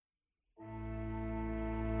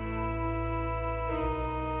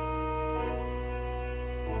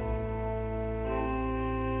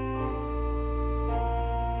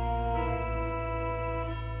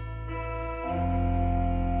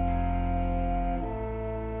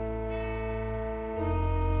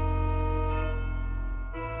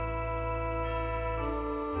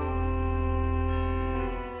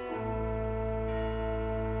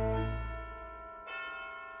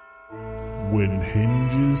when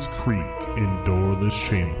hinges creak in doorless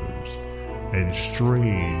chambers, and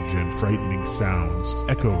strange and frightening sounds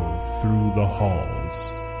echo through the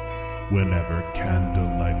halls, whenever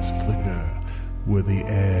candlelights flicker where the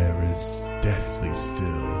air is deathly still.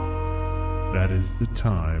 That is the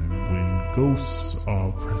time when ghosts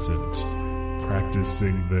are present,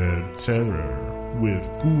 practicing their terror with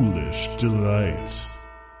ghoulish delight.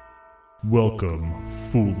 Welcome,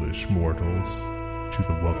 foolish mortals, to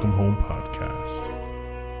the Welcome Home Podcast.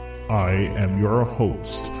 I am your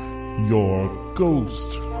host, your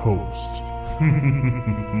ghost host.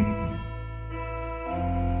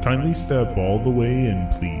 Kindly step all the way in,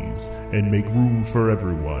 please, and make room for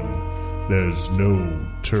everyone. There's no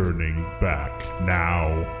turning back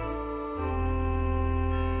now.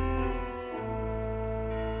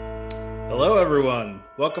 Hello, everyone.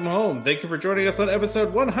 Welcome home. Thank you for joining us on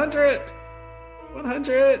episode 100.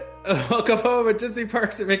 100. Welcome home at Disney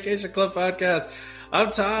Parks and Vacation Club podcast.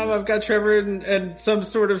 I'm Tom. I've got Trevor and some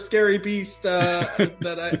sort of scary beast that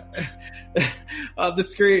I on the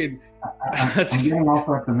screen. I'm getting all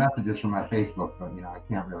sorts of messages from my Facebook, but I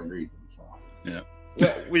can't really read them. So yeah.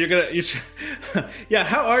 Well,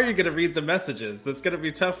 how are you gonna read the messages? That's gonna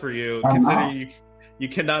be tough for you, considering you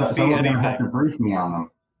cannot see anything. Have to brief me on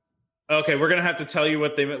them. Okay, we're gonna have to tell you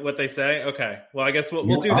what they say. Okay, well, I guess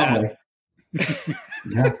we'll do that.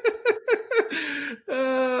 Yeah.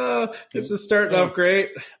 This is starting off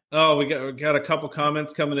great. Oh, we got a couple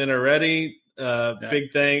comments coming in already.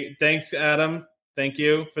 Big thanks, Adam. Thank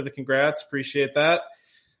you for the congrats. Appreciate that.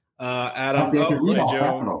 Adam. I can read all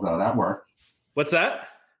capitals, though. That works. What's that?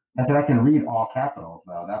 I said I can read all capitals,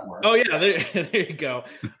 though. That works. Oh, yeah. There you go.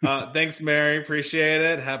 Thanks, Mary. Appreciate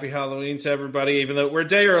it. Happy Halloween to everybody. Even though we're a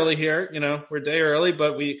day early here, we're a day early,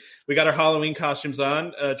 but we got our Halloween costumes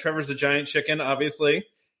on. Trevor's a giant chicken, obviously.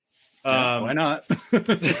 Why not?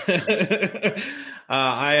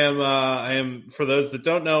 I am. For those that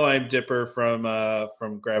don't know, I'm Dipper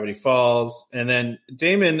from Gravity Falls, and then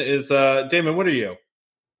Damon is Damon. What are you?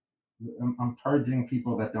 I'm charging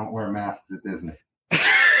people that don't wear masks at Disney.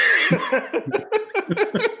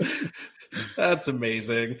 That's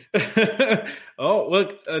amazing. Oh,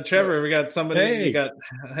 look, Trevor, we got somebody. Hey. You got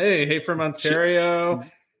hey from Ontario.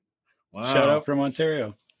 Wow. Shout out from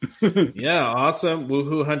Ontario. Yeah, awesome.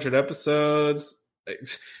 Woohoo, 100 episodes.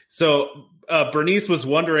 So Bernice was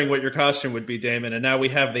wondering what your costume would be, Damon, and now we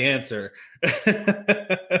have the answer.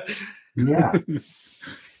 Yeah.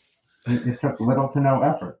 It took little to no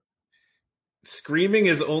effort. Screaming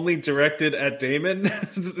is only directed at Damon,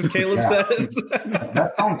 as Caleb says.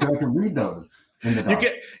 That's fine, because I can read those.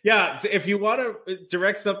 If you want to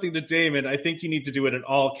direct something to Damon, I think you need to do it in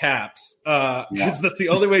all caps, because that's the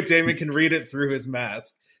only way Damon can read it through his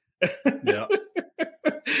mask. Yeah.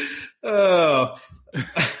 Oh.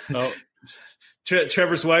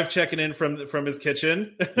 Trevor's wife checking in from his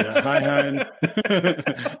kitchen. Yeah, hi.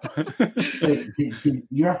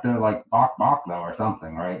 You have to bok though or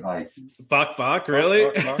something, right? Like bok,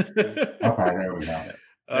 really? Bok. Okay, there we go.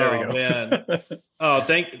 There we go, man. Oh,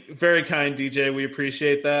 very kind, DJ. We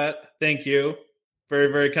appreciate that. Thank you.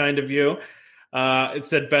 Very, very kind of you. It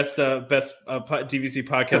said best DVC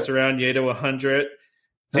podcast around. Yay to 100.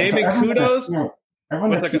 Damon, kudos.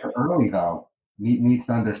 Everyone that's here early though needs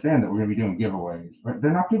to understand that we're going to be doing giveaways.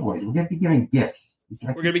 They're not giveaways. We're going to be giving gifts.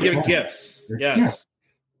 We're going to be giving gifts. Yes. Gifts.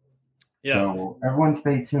 Yeah. So everyone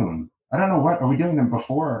stay tuned. I don't know are we doing them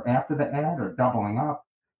before or after the ad or doubling up?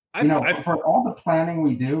 For all the planning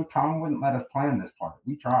we do, Tom wouldn't let us plan this part.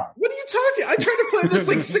 We tried. What are you talking? I tried to plan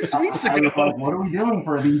this 6 weeks ago. What are we doing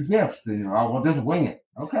for these gifts? And we'll just wing it.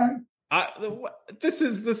 Okay. This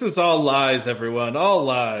is all lies, everyone. All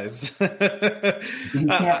lies. You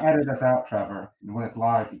can't edit us out, Trevor. When it's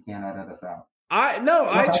live, you can't edit us out. I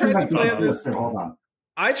tried to plan this. Hold on.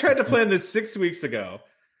 I tried to plan this 6 weeks ago.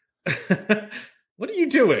 What are you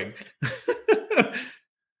doing?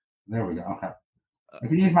 There we go. Okay. I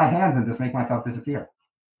can use my hands and just make myself disappear.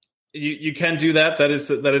 You can do that. That is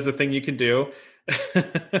a thing you can do.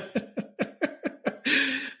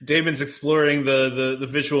 Damon's exploring the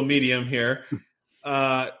visual medium here.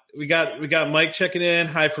 We got Mike checking in.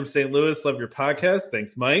 Hi from St. Louis. Love your podcast.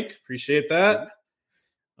 Thanks, Mike. Appreciate that.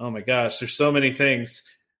 Oh my gosh, there's so many things.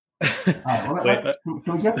 Can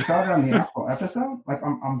we get started on the actual episode?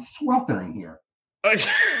 I'm sweltering here.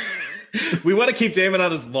 We want to keep Damon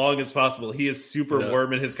on as long as possible. He is super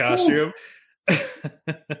warm in his costume.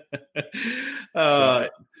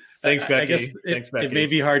 Thanks, Becky. I guess Thanks, Becky. It may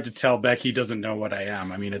be hard to tell. Becky doesn't know what I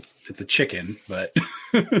am. I mean, it's a chicken, but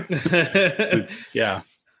yeah.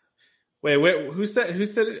 Wait, who said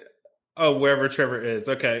it? Oh, wherever Trevor is.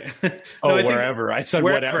 Okay. No, wherever. I said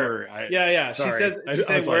wherever. Whatever. Yeah. She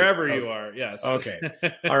says wherever like, you are. Yes. Okay.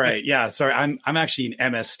 All right. Yeah. Sorry. I'm actually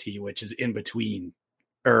in MST, which is in between,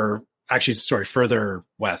 or actually, further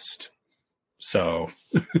west. So.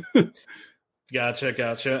 Gotcha.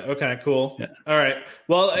 Okay, cool. Yeah. All right.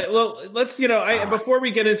 Well, let's, before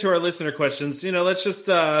we get into our listener questions, let's just,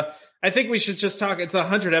 I think we should just talk. It's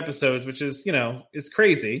 100 episodes, which is, it's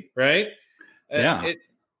crazy, right? Yeah.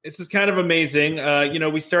 This is kind of amazing.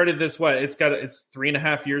 We started this, it's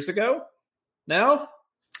 3.5 years ago now.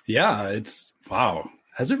 Yeah. Wow.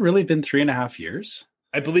 Has it really been 3.5 years?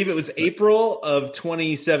 I believe it was April of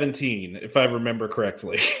 2017, if I remember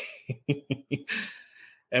correctly.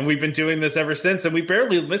 And we've been doing this ever since, and we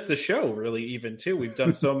barely missed the show, really, even too. We've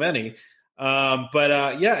done so many.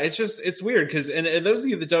 It's weird because, and those of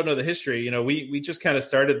you that don't know the history, we just kind of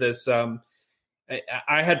started this.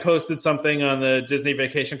 I had posted something on the Disney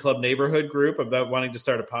Vacation Club neighborhood group about wanting to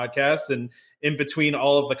start a podcast, and in between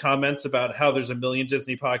all of the comments about how there's a million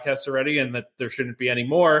Disney podcasts already and that there shouldn't be any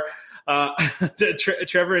more,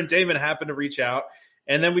 Trevor and Damon happened to reach out.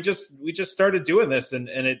 And then we just started doing this, and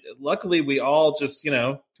luckily we all just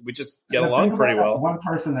we just get along pretty well. One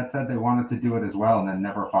person that said they wanted to do it as well and then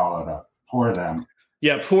never followed up. Poor them.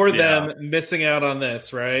 Yeah, poor them missing out on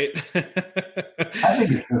this, right? I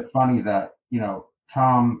think it's just funny that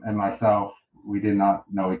Tom and myself, we did not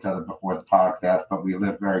know each other before the podcast, but we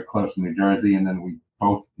lived very close in New Jersey, and then we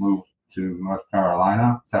both moved to North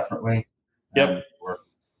Carolina separately. Yep, we're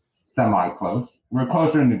semi-close. We're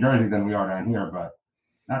closer in New Jersey than we are down here, but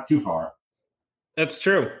not too far. That's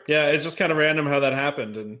true. Yeah, it's just kind of random how that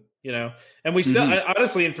happened, and and we still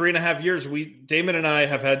honestly in 3.5 years, Damon and I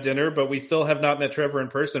have had dinner, but we still have not met Trevor in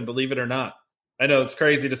person. Believe it or not, I know it's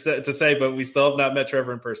crazy to say, but we still have not met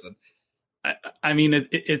Trevor in person. I mean,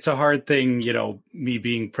 it's a hard thing, me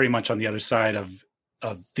being pretty much on the other side of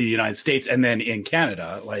the United States and then in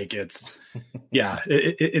Canada. Like it's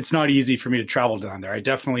not easy for me to travel down there. I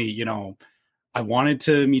definitely, I wanted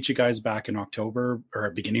to meet you guys back in October or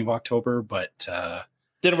beginning of October, but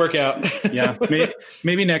didn't work out. Yeah,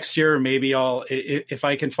 maybe next year. Maybe if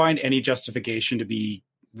I can find any justification to be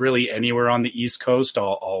really anywhere on the East Coast,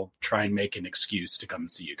 I'll try and make an excuse to come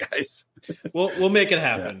and see you guys. We'll make it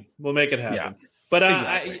happen. Yeah. We'll make it happen. Yeah. But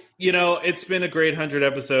exactly. It's been a great 100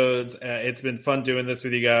 episodes. It's been fun doing this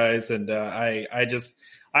with you guys, and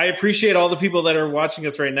I appreciate all the people that are watching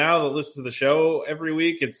us right now that listen to the show every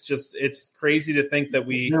week. It's crazy to think that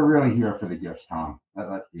you're really here for the gifts, Tom.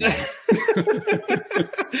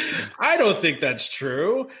 I don't think that's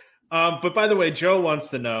true. But by the way, Joe wants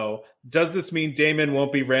to know, does this mean Damon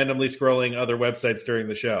won't be randomly scrolling other websites during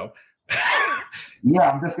the show? Yeah,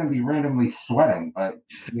 I'm just going to be randomly sweating. But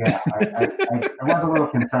yeah, I was a little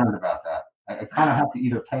concerned about that. I kind of have to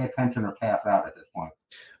either pay attention or pass out at this point.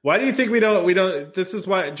 Why do you think we don't? This is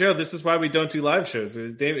why, Joe, this is why we don't do live shows.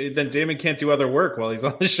 Then Damon can't do other work while he's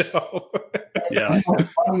on the show. Yeah.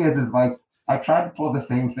 What's funny is like, I tried to pull the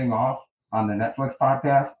same thing off on the Netflix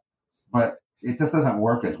podcast, but it just doesn't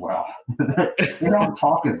work as well. They don't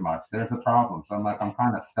talk as much. There's a problem. So I'm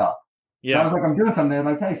kind of stuck. Yeah. So I was like, I'm doing something. They're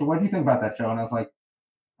like, hey, so what do you think about that show? And I was like,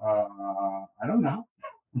 I don't know.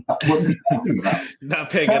 What are you talking about? Not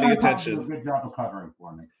paying any attention. A good job of covering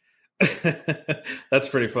for me. That's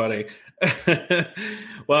pretty funny.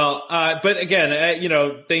 Well, but again,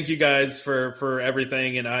 thank you guys for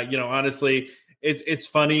everything. And honestly, it's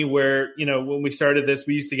funny where, when we started this,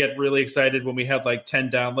 we used to get really excited when we had like 10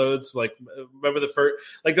 downloads. Like, remember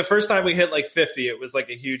the first time we hit like 50, it was like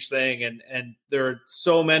a huge thing. And there are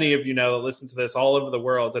so many of you now that listen to this all over the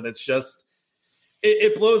world. And it's just,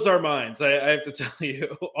 it blows our minds. I have to tell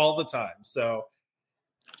you all the time. So,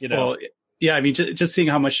 Well, yeah, I mean, just seeing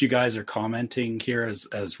how much you guys are commenting here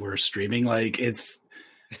as we're streaming, like it's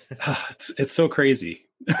so crazy.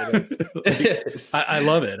 It is. I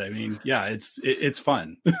love it. I mean, yeah, it's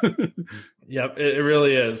fun. Yep, it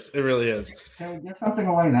really is. It really is. Can we give something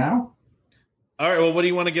away now? All right. Well, what do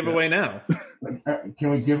you want to give away now?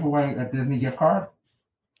 Can we give away a Disney gift card?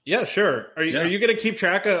 Yeah, sure. Are you going to keep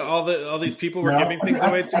track of all these people we're giving things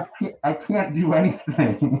away to? I can't do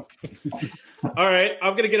anything. All right,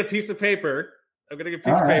 I'm going to get a piece of paper. And I'm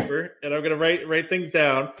going to write things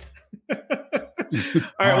down. All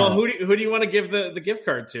right. Well, who do you want to give the gift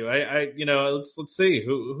card to? Let's see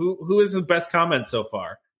who is the best comment so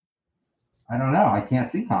far. I don't know. I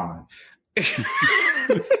can't see comments.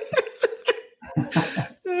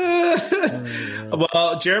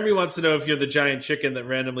 Well, Jeremy wants to know if you're the giant chicken that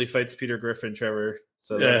randomly fights Peter Griffin, Trevor.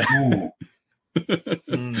 So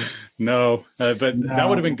No, but no. That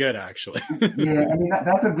would have been good, actually. Yeah, I mean,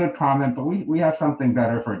 that's a good comment, but we have something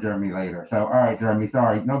better for Jeremy later. So, all right, Jeremy,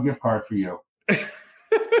 sorry, no gift card for you.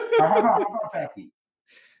 How about Becky?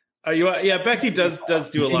 Becky does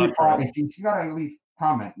do a lot for her. She got to at least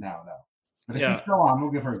comment now, though. But if she's still on,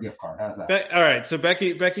 we'll give her a gift card. How's that? All right, so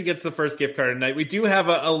Becky gets the first gift card tonight. We do have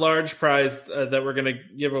a large prize that we're going to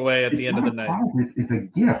give away at the end of the night. It's a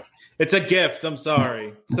gift. It's a gift. I'm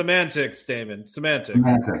sorry. Semantics, Damon. Semantics.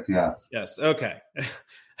 Yes. Yes. Okay.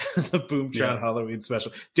 The Boomtron Halloween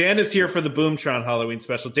special. Dan is here for the Boomtron Halloween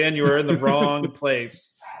special. Dan, you are in the wrong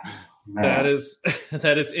place. Man.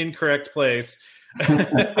 That is incorrect place. I like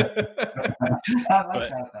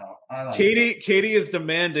that though. Katie is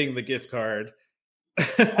demanding the gift card.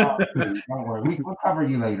 Don't worry, we'll cover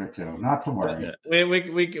you later too. Not to worry.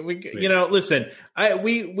 We listen.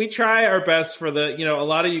 We try our best for the a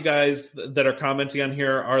lot of you guys that are commenting on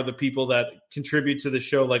here are the people that contribute to the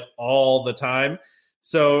show like all the time.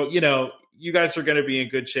 So you guys are going to be in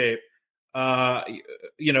good shape. We'll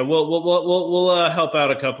help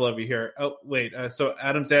out a couple of you here. Oh wait, so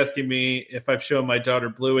Adam's asking me if I've shown my daughter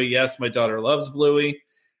Bluey. Yes, my daughter loves Bluey.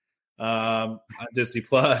 On Disney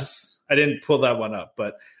Plus. I didn't pull that one up,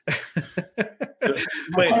 but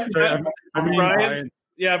wait. Brian's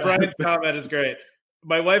comment is great.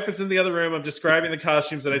 My wife is in the other room. I'm describing the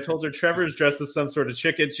costumes, and I told her Trevor is dressed as some sort of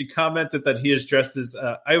chicken. She commented that he is dressed as.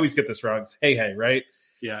 I always get this wrong. It's hey, right?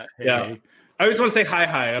 Yeah. Hey. I always want to say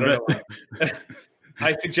hi. I don't know why.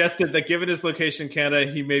 I suggested that given his location in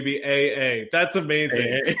Canada, he may be AA. That's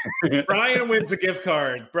amazing. Brian wins a gift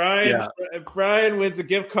card. Brian wins a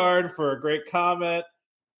gift card for a great comment.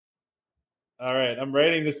 All right, I'm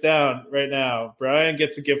writing this down right now. Brian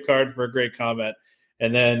gets a gift card for a great comment.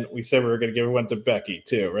 And then we said we were going to give one to Becky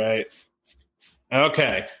too, right?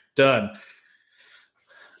 Okay, done.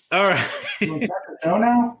 All right. Can we start the show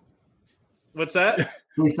now? What's that?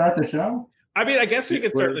 Can we start the show? I mean, I guess we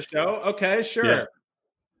could start the show. Okay, sure. Yeah.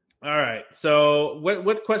 All right. So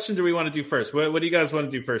what question do we want to do first? What do you guys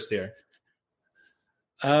want to do first here?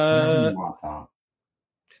 Whatever you want, Tom.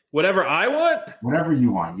 Whatever I want? Whatever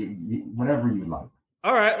you want. Whatever you like.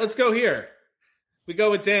 All right, let's go here. We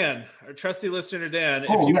go with Dan, our trusty listener, Dan.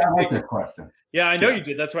 I like this question. Yeah, I know you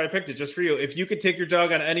did. That's why I picked it, just for you. If you could take your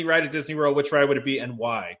dog on any ride at Disney World, which ride would it be and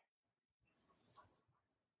why?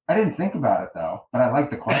 I didn't think about it, though, but I like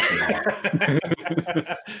the question.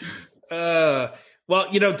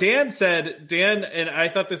 Well, Dan, and I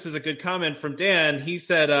thought this was a good comment from Dan. He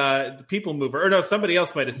said the People Mover. Or no, somebody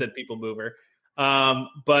else might have said People Mover.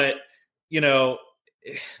 But, Peter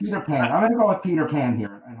Pan. I'm going to go with Peter Pan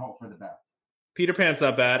here and hope for the best. Peter Pan's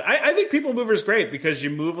not bad. I think People Mover is great because you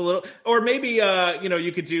move a little. Or maybe,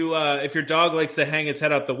 you could do, if your dog likes to hang its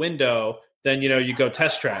head out the window, then, you go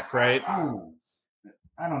Test Track, right? Oh,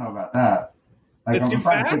 I don't know about that. Like, I'm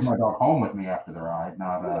trying to take my dog home with me after the ride,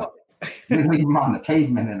 not leave him on the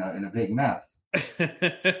pavement in a big mess. You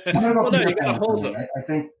gotta hold him.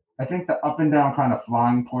 I think the up and down kind of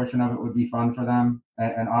flying portion of it would be fun for them.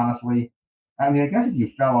 And honestly, I mean, I guess if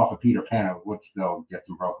you fell off of Peter Pan, it would still get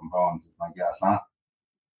some broken bones, is my guess, huh?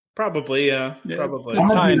 Probably, yeah. Probably.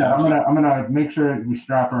 I'm gonna make sure we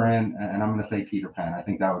strap her in, and I'm gonna say Peter Pan. I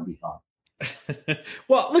think that would be fun.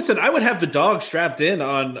 Well, listen, I would have the dog strapped in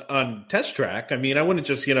on Test Track. I mean, I wouldn't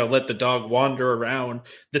just, let the dog wander around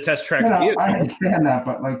the Test Track vehicle. I understand that,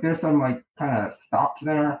 but there's some kind of stops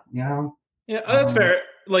there, Yeah, that's fair.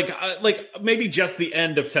 Like maybe just the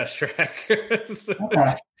end of Test Track.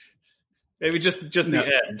 Okay. Maybe just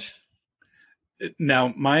the end.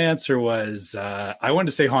 Now, my answer was I wanted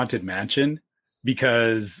to say Haunted Mansion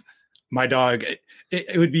because my dog.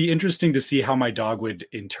 It would be interesting to see how my dog would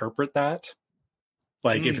interpret that,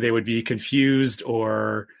 if they would be confused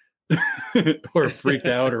or freaked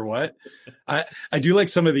out or what. I do like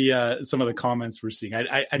some of the comments we're seeing.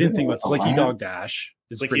 I didn't think about Slinky Dog Dash.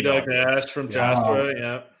 Slinky Dog Dash from Joshua.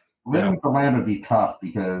 Yeah. Living with the land would be tough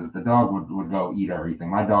because the dog would go eat everything.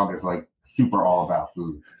 My dog is super all about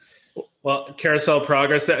food. Well, Carousel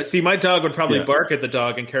Progress. See, my dog would probably bark at the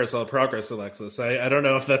dog in Carousel Progress, Alexis. I don't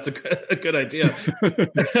know if that's a good idea.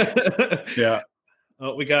 Yeah.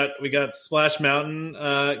 Oh, we got Splash Mountain.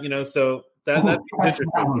 So that's interesting.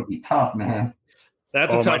 That would be tough, man.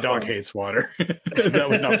 That's a tough my dog hates water. That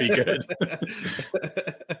would not be good.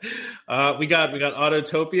 We got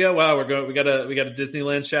Autotopia. Wow, we got a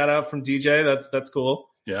Disneyland shout out from DJ. That's cool.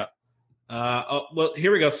 Yeah. Well,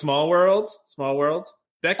 here we go. Small World.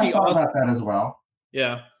 Becky I thought about that as well.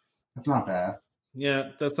 Yeah. It's not bad. Yeah,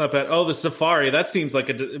 that's not bad. Oh, the safari. That seems like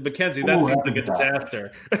Mackenzie. That seems like a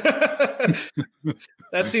disaster.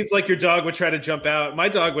 That seems like your dog would try to jump out. My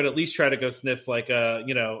dog would at least try to go sniff like a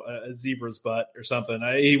zebra's butt or something.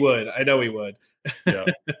 He would. I know he would. Yeah.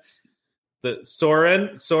 The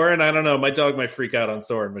Soren. I don't know. My dog might freak out on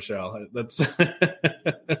Soren, Michelle. That's.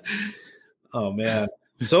 Oh man,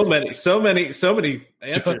 so many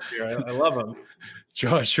answers here. I love them.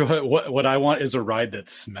 Josh, what I want is a ride that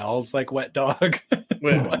smells like wet dog.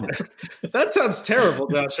 That sounds terrible,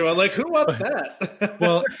 Joshua. Like, who wants that?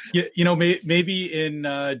 Well, maybe in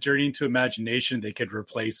Journey into Imagination, they could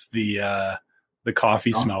replace the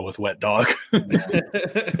coffee smell with wet dog.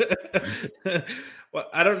 Well,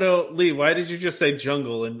 I don't know, Lee. Why did you just say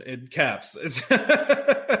jungle in caps?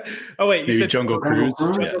 Oh wait, you said Jungle Cruise.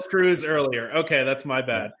 Jungle Cruise earlier. Okay, that's my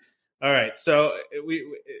bad. All right, so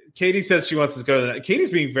Katie says she wants to go to that. Katie's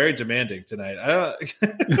being very demanding tonight.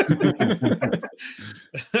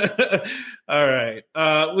 All right,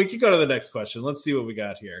 we can go to the next question. Let's see what we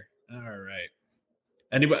got here. All right,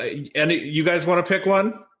 anybody? You guys want to pick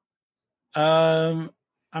one? How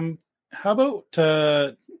about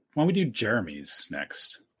why don't we do Jeremy's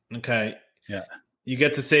next? Okay. Yeah. You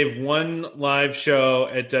get to save one live show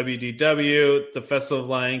at WDW, the Festival of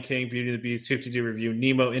Lion King, Beauty and the Beast, 50D Review,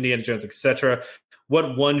 Nemo, Indiana Jones, etc.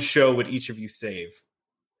 What one show would each of you save?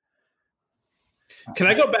 Can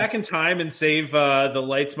I go back in time and save the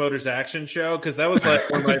Lights, Motors, Action show? Because that was like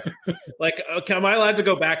one of my am I allowed to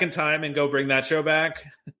go back in time and go bring that show back?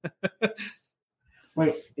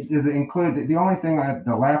 Wait, does it include the only thing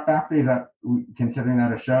the Laugh Factory? Is that considering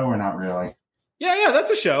that a show or not really? Yeah, that's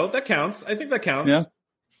a show. That counts. I think that counts.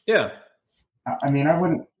 Yeah. I mean, I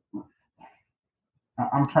wouldn't.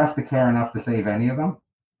 I'm pressed to care enough to save any of them.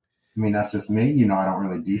 I mean, that's just me. I don't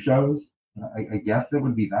really do shows. I guess it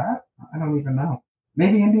would be that. I don't even know.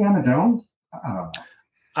 Maybe Indiana Jones. I don't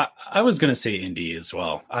know. I was going to say Indy as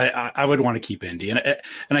well. I would want to keep Indy, and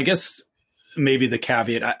I guess maybe the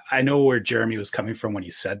caveat. I know where Jeremy was coming from when he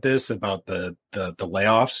said this about the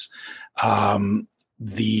layoffs.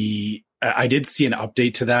 I did see an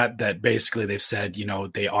update to that basically they've said,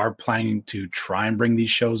 they are planning to try and bring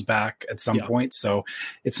these shows back at some point. So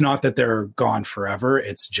it's not that they're gone forever.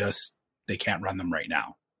 It's just they can't run them right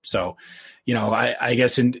now. So, I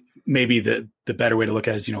guess maybe the better way to look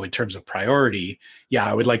at it is, in terms of priority,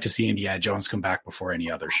 I would like to see Indiana Jones come back before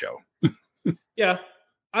any other show. Yeah.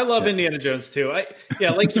 I love Indiana Jones too. Like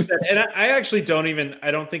you said, and I actually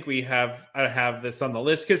I don't think I have this on the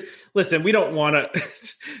list because listen, we don't want to,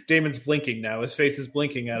 Damon's blinking now. His face is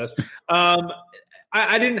blinking at us.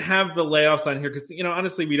 I didn't have the layoffs on here because,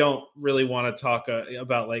 honestly, we don't really want to talk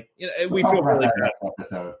about we feel really bad.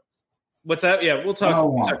 What's that? Yeah, we'll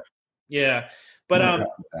talk. Yeah. But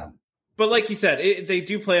like you said, they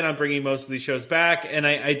do plan on bringing most of these shows back. And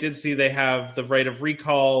I did see they have the right of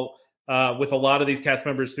recall with a lot of these cast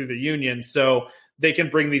members through the union. So they can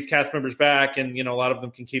bring these cast members back and, a lot of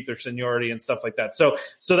them can keep their seniority and stuff like that. So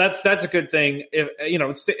that's a good thing. If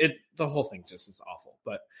the whole thing just is awful.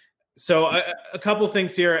 But so a couple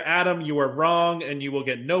things here. Adam, you are wrong and you will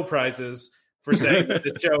get no prizes for saying that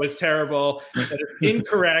the show is terrible. That is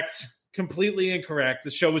incorrect, completely incorrect.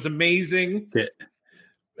 The show was amazing.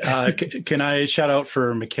 Can I shout out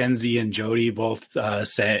for Mackenzie and Jody both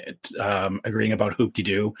agreeing about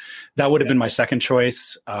Hoop-de-Doo? That would have been my second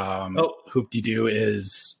choice. Hoop-de-Doo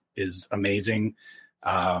is amazing.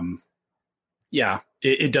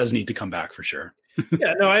 It does need to come back for sure.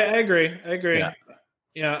 Yeah, no, I agree.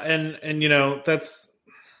 Yeah, and that's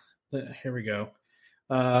here we go.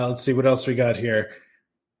 Let's see what else we got here.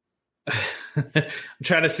 I'm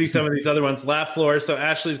trying to see some of these other ones. Laugh Floor. So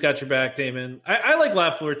Ashley's got your back, Damon. I like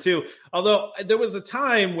Laugh Floor too. Although there was a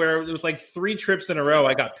time where there was like 3 trips in a row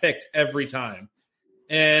I got picked every time.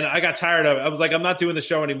 And I got tired of it. I was like, I'm not doing the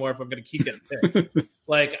show anymore if I'm going to keep getting picked.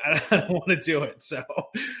 I don't want to do it. So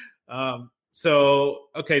so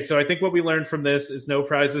I think what we learned from this is no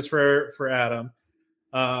prizes for Adam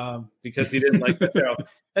because he didn't like the show.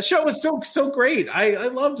 That show was so great. I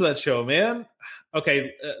loved that show, man.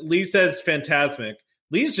 Okay, Lee says Phantasmic.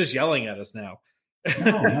 Lee's just yelling at us now.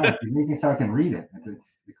 No, you make me so I can read it.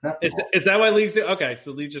 It's acceptable. Is that why Lee's doing? Okay,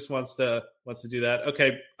 so Lee just wants to do that.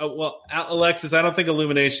 Okay, well, Alexis, I don't think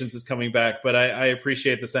Illuminations is coming back, but I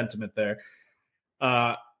appreciate the sentiment there.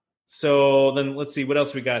 So then let's see what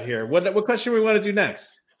else we got here. What question we want to do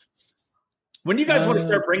next? When do you guys want to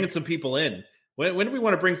start bringing some people in? When do we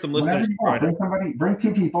want to bring some listeners? Bring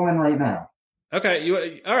 2 people in right now.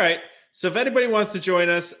 Okay, all right. So if anybody wants to join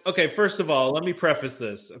us, okay, first of all, let me preface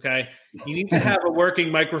this, okay? You need to have a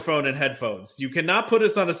working microphone and headphones. You cannot put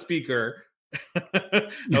us on a speaker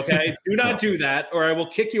Okay, do not do that, or I will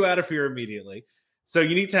kick you out of here immediately. So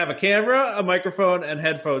you need to have a camera, a microphone, and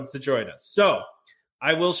headphones to join us. So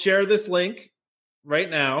I will share this link right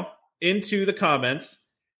now into the comments.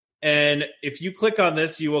 And if you click on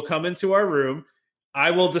this, you will come into our room.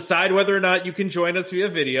 I will decide whether or not you can join us via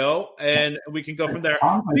video, and we can go from there.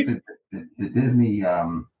 The Disney,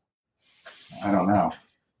 I don't know.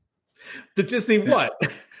 The Disney what?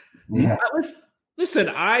 Yeah. Listen,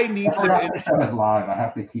 I need to. The show is live. I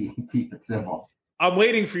have to keep it civil. I'm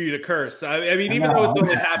waiting for you to curse. I mean, even though it's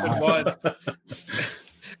only happened once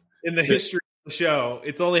in the history of the show,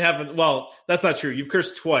 it's only happened. Well, that's not true. You've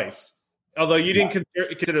cursed twice, although you didn't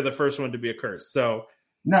consider the first one to be a curse. So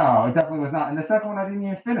no, it definitely was not. And the second one I didn't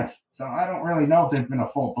even finish, so I don't really know if there's been a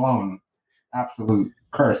full blown absolute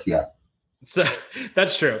curse yet. So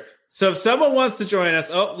that's true. So if someone wants to join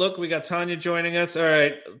us, oh look, we got Tanya joining us. All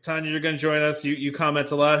right, Tanya, you're going to join us. You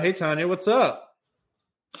comment a lot. Hey, Tanya, what's up?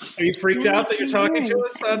 Are you freaked out that you're talking to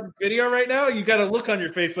us on video right now? You got a look on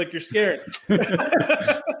your face like you're scared.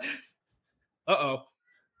 Uh-oh.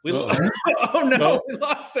 Oh, no, we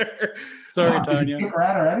lost her. Sorry, Tanya. Did you kick her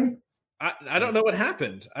out already? I don't know what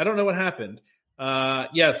happened.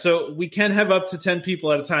 Yeah, so we can have up to 10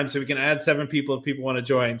 people at a time, so we can add 7 people if people want to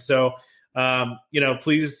join. So,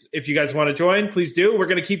 please, if you guys want to join, please do. We're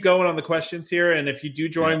going to keep going on the questions here, and if you do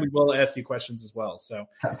join, we will ask you questions as well. So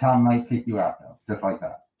Tom might kick you out, though, just like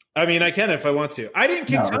that. I mean, I can if I want to. I didn't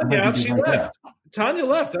kick Tanya out. She left. Tanya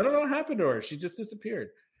left. I don't know what happened to her. She just disappeared.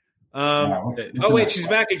 Wait, she's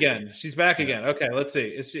back again. Okay, let's see.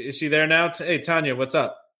 Is she there now? Hey, Tanya, what's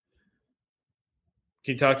up?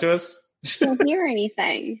 Can you talk to us? I don't hear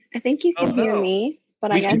anything. I think you can hear me,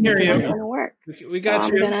 but I guess it's not going to work. We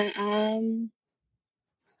got you. I'm going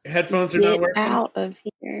to headphones are not working. Out of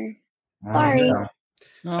here. Sorry. Yeah.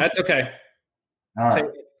 That's okay. All right.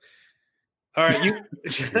 All right, you.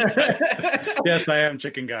 Yes, I am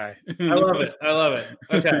Chicken Guy. I love it.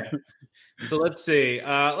 Okay, so let's see.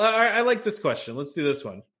 I like this question. Let's do this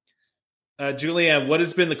one. Julianne, what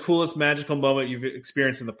has been the coolest magical moment you've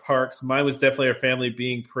experienced in the parks? Mine was definitely our family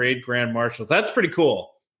being parade grand marshals. That's pretty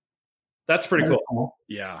cool. That's pretty cool.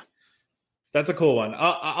 Yeah. That's a cool one.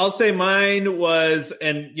 I'll say mine was,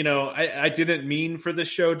 and I didn't mean for this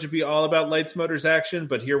show to be all about lights, motors, action,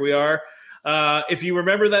 but here we are. If you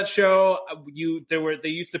remember that show, they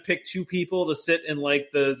used to pick 2 people to sit in like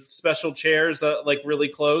the special chairs, like really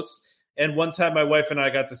close. And one time my wife and I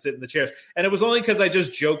got to sit in the chairs, and it was only because I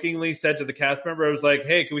just jokingly said to the cast member, I was like,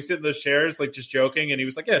 "Hey, can we sit in those chairs?" Like just joking. And he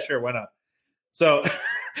was like, "Yeah, sure. Why not?" So,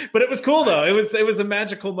 but it was cool though. It was a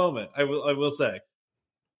magical moment. I will say.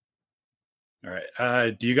 All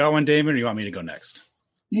right. Do you got one, Damon, or you want me to go next?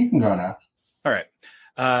 You can go next. All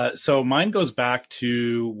right. So mine goes back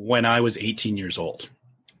to when I was 18 years old.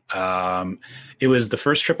 It was the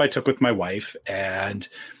first trip I took with my wife, and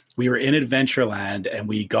we were in Adventureland, and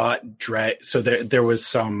we got dragged. So there was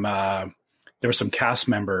some cast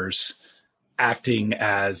members acting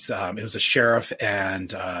as it was a sheriff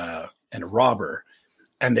and a robber,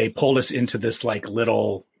 and they pulled us into this like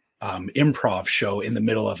little improv show in the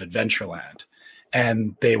middle of Adventureland.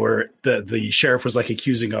 And they were the sheriff was like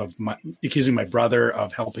accusing my brother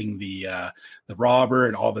of helping the robber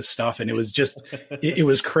and all this stuff, and it was just it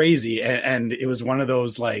was crazy, and it was one of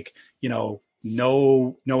those like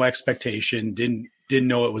no expectation, didn't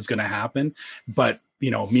know it was going to happen, but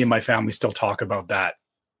me and my family still talk about that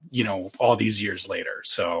all these years later.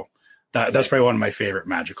 So that's probably one of my favorite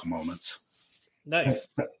magical moments. Nice.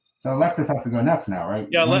 So Alexis has to go next now, right?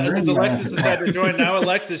 Yeah, since Alexis decided to join now,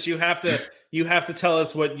 Alexis, you have to tell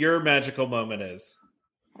us what your magical moment is.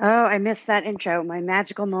 Oh, I missed that intro. My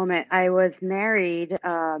magical moment. I was married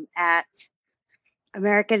at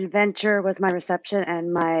American Adventure was my reception,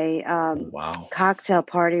 and my cocktail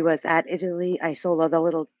party was at Italy Isola, the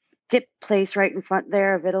little dip place right in front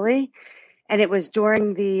there of Italy. And it was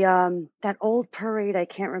during the that old parade. I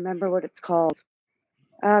can't remember what it's called.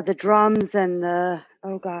 The drums and the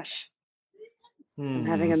I'm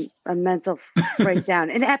having a mental breakdown.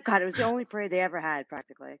 In Epcot, it was the only parade they ever had,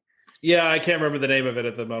 practically. Yeah, I can't remember the name of it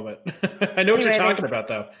at the moment. I know what you're talking about,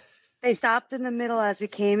 though. They stopped in the middle as we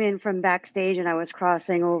came in from backstage, and I was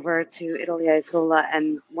crossing over to Italy Isola,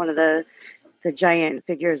 and one of the giant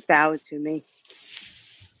figures bowed to me.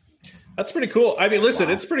 That's pretty cool. I mean, listen,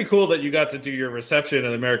 It's pretty cool that you got to do your reception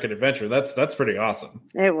at American Adventure. That's pretty awesome.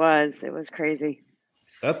 It was crazy.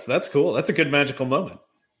 That's cool. That's a good magical moment.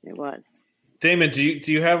 It was. Damon, do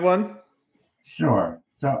you have one? Sure.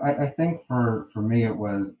 So I think for me it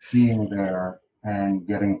was being there and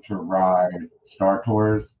getting to ride Star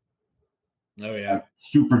Tours. Oh yeah.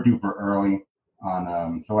 Super duper early.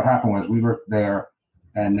 on. So what happened was we were there,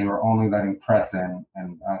 and they were only letting press in,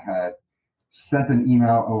 and I had sent an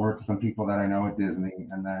email over to some people that I know at Disney,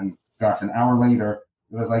 and then, gosh, an hour later,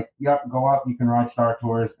 it was like, yep, go up, you can ride Star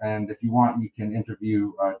Tours, and if you want, you can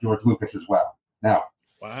interview George Lucas as well. Now,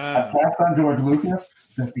 I passed on George Lucas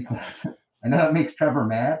just because I know that makes Trevor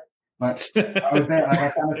mad, but I was there, like I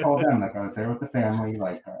kind of told them, like I was there with the family,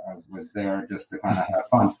 like I was there just to kind of have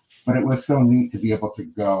fun. But it was so neat to be able to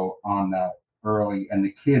go on that early, and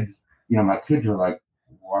the kids, my kids are like,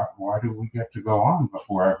 why do we get to go on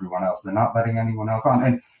before everyone else? They're not letting anyone else on.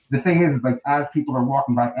 And the thing is, like, as people are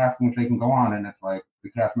walking by asking if they can go on, and it's like the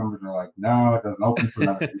cast members are like, no, it doesn't open for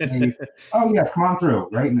another 2 days. Oh yes, come on through,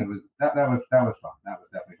 right? And it was that was fun. That was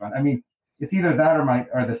definitely fun. I mean, it's either that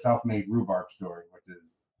or the self-made rhubarb story, which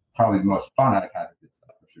is probably the most fun I've had at this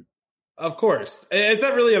stuff. Of course, is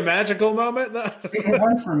that really a magical moment? It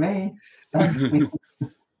was for me.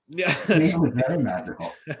 Yeah, it was very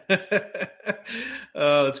magical.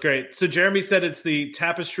 Oh, that's great. So Jeremy said it's the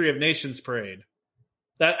Tapestry of Nations parade.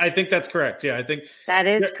 I think that's correct. Yeah, I think that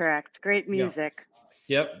is correct. Great music.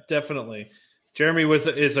 Yeah. Yep, definitely. Jeremy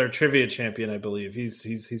is our trivia champion, I believe.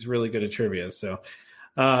 He's really good at trivia. So,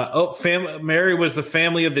 Mary was the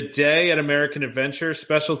family of the day at American Adventure.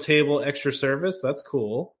 Special table, extra service. That's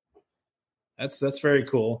cool. That's very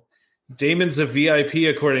cool. Damon's a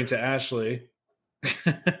VIP, according to Ashley.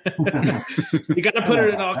 You got to put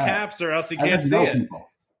it in all caps, or else you can't see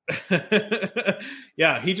it.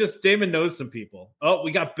 Yeah, Damon knows some people. Oh,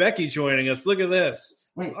 we got Becky joining us. Look at this.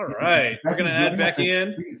 Wait, all right, we're gonna add Becky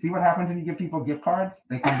in. See what happens when you give people gift cards?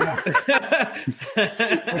 They come back.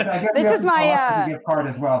 This is my gift card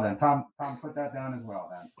as well. Then Tom, put that down as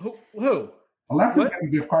well. Then who? Alexa's got a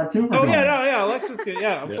gift card too. Alexa's good.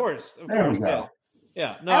 Yeah, of course. There we go.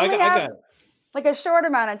 Yeah. No, I got it. Like a short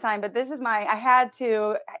amount of time, but this is I had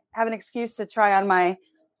to have an excuse to try on my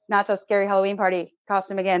not so scary Halloween party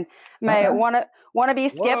costume again. My wannabe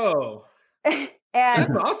Skip. Whoa. And that's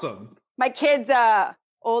awesome. My kid's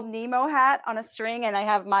old Nemo hat on a string, and I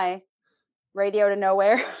have my Radio to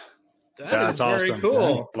Nowhere. That's very awesome.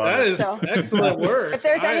 Cool. That is excellent work. If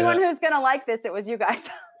there's anyone who's gonna like this, it was you guys.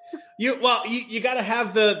 You got to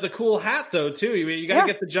have the cool hat though too. You got to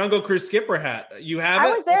get the Jungle Cruise Skipper hat. You have it?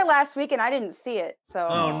 I was there last week and I didn't see it. So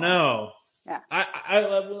oh no. Yeah.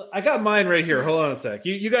 I got mine right here. Hold on a sec.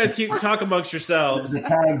 You guys keep talking amongst yourselves. The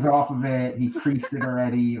tag's off of it. He creased it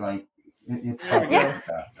already. Like it's I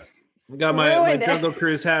got my Jungle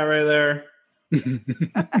Cruise hat right there.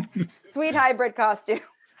 Sweet hybrid costume.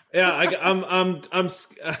 Yeah, I'm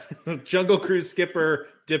Jungle Cruise Skipper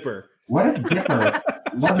Dipper. What if Dipper?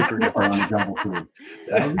 What if Dipper on the Jungle Cruise?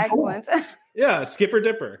 Excellent. Cool. Yeah, Skipper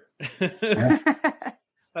Dipper. Yeah.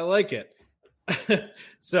 I like it.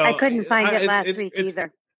 So I couldn't find it last week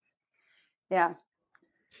either. Yeah.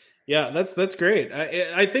 Yeah, that's great.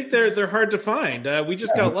 I think they're hard to find. We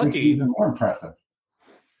just got lucky. Even more impressive.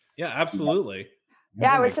 Yeah, absolutely.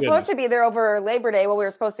 Yeah, I was supposed to be there over Labor Day. Well, we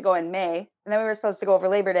were supposed to go in May, and then we were supposed to go over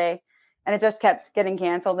Labor Day, and it just kept getting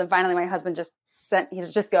canceled. And finally, my husband just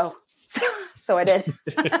just go. So I did.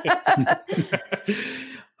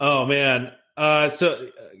 Oh man. So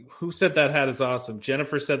who said that hat is awesome?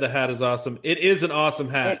 Jennifer said the hat is awesome. It is an awesome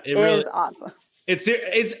hat. It really is awesome. It's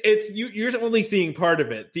you're only seeing part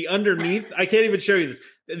of it. The underneath, I can't even show you this.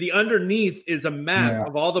 The underneath is a map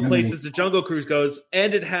of all the places the Jungle Cruise goes,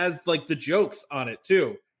 and it has like the jokes on it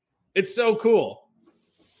too. It's so cool.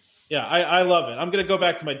 Yeah, I love it. I'm gonna go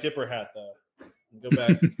back to my Dipper hat though. Go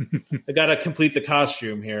back. I gotta complete the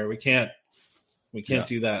costume here. We can't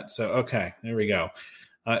do that. So okay, there we go.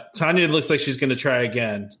 Tanya looks like she's going to try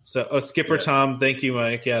again. So, Skipper Tom. Thank you,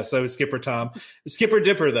 Mike. Yes, I was Skipper Tom. Skipper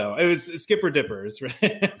Dipper, though. It was Skipper Dipper.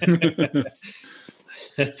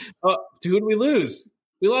 Oh, who did we lose?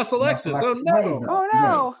 We lost Alexis. Oh, no. Oh,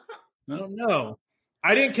 no. Oh, no.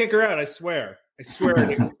 I didn't kick her out. I swear I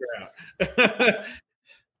didn't kick her out.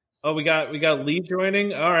 Oh, we got Lee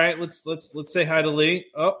joining. All right, let's say hi to Lee.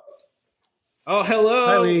 Oh, hello.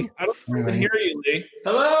 Hi, Lee. I don't think we can hear you, Lee.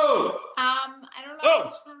 Hello. I don't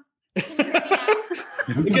know.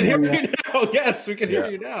 We can hear you now. Yes, we can hear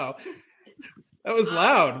you now. That was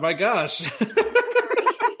loud. My gosh.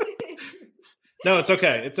 No, it's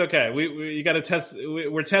okay. It's okay. You got to test.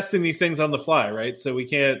 We're testing these things on the fly, right? So we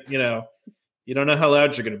can't. You don't know how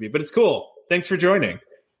loud you're going to be, but it's cool. Thanks for joining.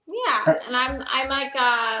 Yeah, and I'm like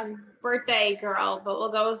a birthday girl, but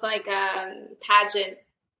we'll go with like a pageant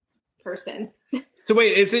person. So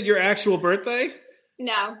wait, is it your actual birthday?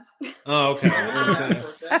 No. Oh, okay.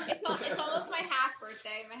 It's almost my half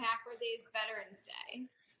birthday. My half birthday is Veterans Day.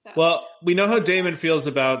 So. Well, we know how Damon feels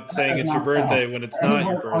about saying it's your birthday when it's not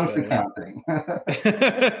your birthday.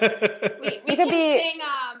 we can sing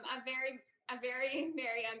a very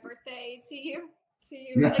merry birthday to you.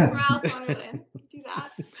 Like from Alice in Wonderland. Do that.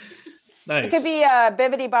 Nice. It could be a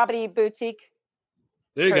Bibbidi Bobbidi Boutique.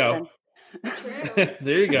 There you person. go. True.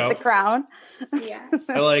 There you go. The crown. Yeah.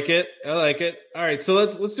 I like it. All right, so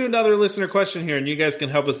let's do another listener question here, and you guys can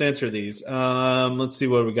help us answer these. Let's see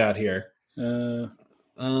what we got here.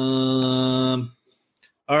 All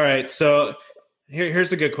right, so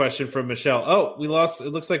here's a good question from Michelle. Oh, it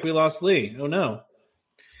looks like we lost Lee. Oh no.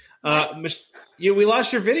 We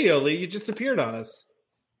lost your video, Lee. You just appeared on us.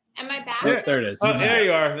 Am I back? There it is. Oh, there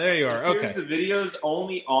you are. Okay. The video's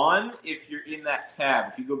only on if you're in that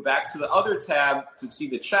tab. If you go back to the other tab to see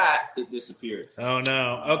the chat, it disappears. Oh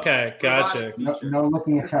no. Okay, gotcha. No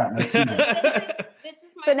looking at chat. No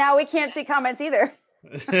so now we can't see comments either.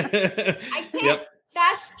 I can't. Yep.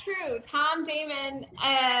 That's true. Tom, Damon,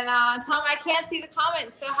 and Tom, I can't see the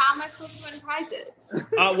comments. So how am I supposed to win prizes?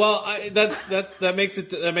 Well, that makes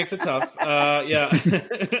it tough.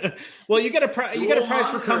 Yeah. Well, you get a prize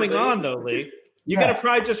for coming on, though, Lee. You get a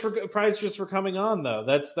prize just for coming on, though.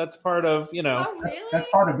 That's part of Oh, really? That's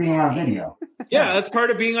part of being on video. Yeah, that's part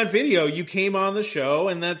of being on video. You came on the show,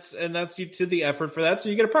 and that's you to the effort for that. So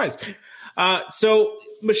you get a prize. So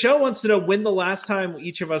Michelle wants to know when the last time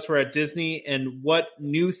each of us were at Disney and what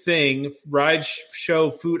new thing, ride,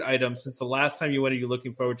 show, food item since the last time you went are you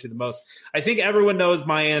looking forward to the most? I think everyone knows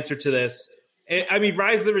my answer to this. I mean,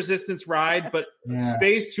 Rise of the Resistance ride, but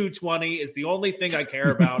Space 220 is the only thing I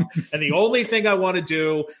care about and the only thing I want to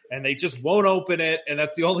do, and they just won't open it, and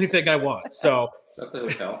that's the only thing I want. So is that the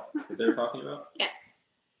hotel that they're talking about? Yes.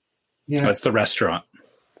 Yeah, it's the restaurant.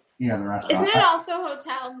 Yeah, the restaurant. Isn't it also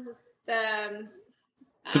hotel? The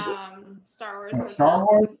Star Wars. Hotel? Star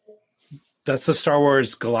Wars? That's the Star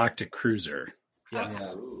Wars Galactic Cruiser.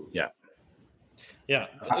 Yes. Yeah. Yeah.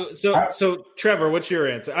 So Trevor, what's your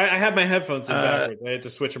answer? I have my headphones in backwards. I had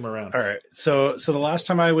to switch them around. All right. So the last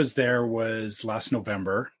time I was there was last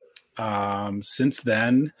November. Since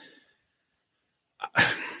then,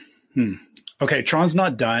 okay, Tron's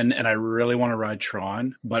not done, and I really want to ride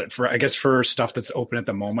Tron. But for stuff that's open at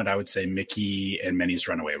the moment, I would say Mickey and Minnie's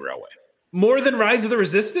Runaway Railway. More than Rise of the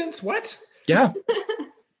Resistance? What? Yeah.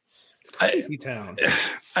 It's crazy town.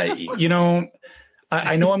 I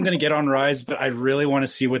know I'm going to get on Rise, but I really want to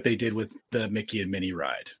see what they did with the Mickey and Minnie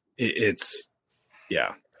ride. It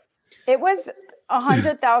was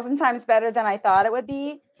 100,000 times better than I thought it would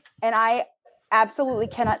be. And I absolutely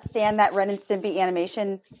cannot stand that Ren and Stimpy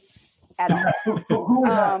animation at all. Who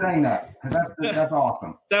was that saying that? That's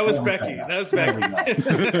awesome. That was Becky. That was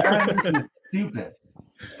Becky. Stupid.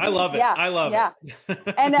 I love it. Yeah, I love it.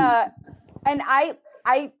 And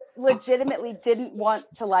I legitimately didn't want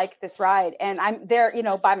to like this ride, and I'm there,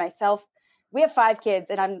 by myself. We have 5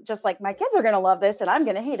 kids, and I'm just like, my kids are going to love this, and I'm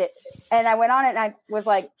going to hate it. And I went on it, and I was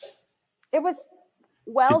like, it was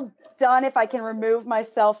well done if I can remove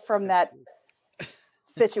myself from that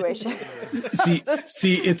situation.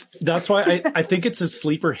 see, that's why I think it's a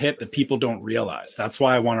sleeper hit that people don't realize. That's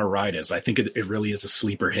why I want to ride it. I think it really is a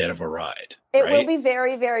sleeper hit of a ride. It will be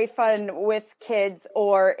very, very fun with kids,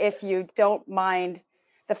 or if you don't mind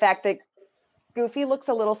the fact that Goofy looks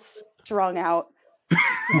a little strung out.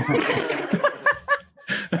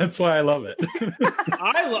 That's why I love it.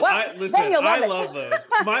 I love those.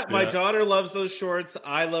 My daughter loves those shorts.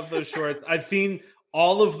 I love those shorts. I've seen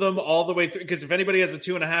all of them all the way through, because if anybody has a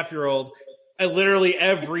 2.5-year-old, literally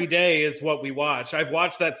every day is what we watch. I've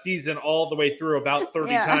watched that season all the way through about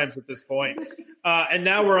 30 times at this point. And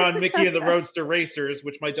now we're on Mickey and the Roadster Racers,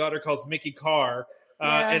 which my daughter calls Mickey Car.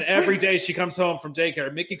 And every day she comes home from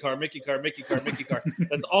daycare, Mickey Car, Mickey Car, Mickey Car, Mickey Car.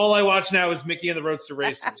 That's all I watch now is Mickey and the Roadster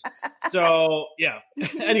Racers. So, yeah.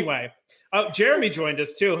 Anyway, Jeremy joined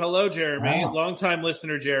us too. Hello, Jeremy. Wow. Longtime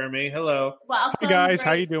listener, Jeremy. Hello. Welcome. Hey guys,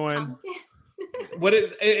 how you doing? What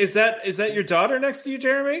is that your daughter next to you,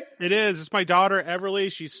 Jeremy? It is. It's my daughter,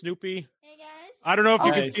 Everly. She's Snoopy. Hey guys. I don't know if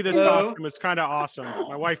you can see this costume. It's kind of awesome.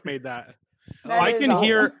 My wife made that.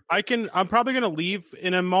 I'm probably going to leave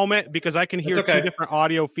in a moment because I can hear 2 different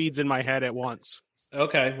audio feeds in my head at once.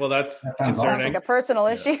 Okay, well that's concerning. Like a personal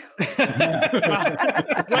issue.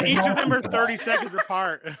 Well, each of them are 30 seconds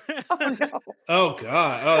apart. Oh, no. Oh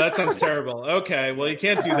God! Oh, that sounds terrible. Okay, well you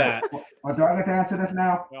can't do that. Well, do I get to answer this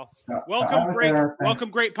now? Well,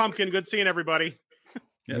 welcome, Great Pumpkin. Good seeing everybody.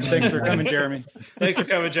 Yes, thanks for coming, Jeremy. Thanks for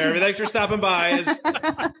coming, Jeremy. Thanks for stopping by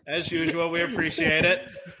as usual. We appreciate it.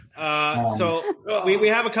 So we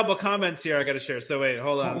have a couple comments here I got to share. So wait,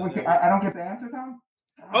 hold on. I don't get the answer, Tom?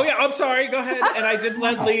 Oh yeah, I'm sorry. Go ahead. And I did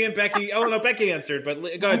let Lee and Becky. Oh no, Becky answered, but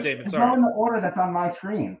go ahead, Damon. Sorry. Go in the order that's on my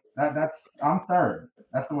screen. I'm third.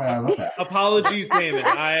 That's the way I look at it. Apologies, Damon.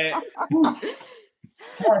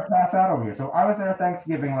 Before I pass out over here. So I was there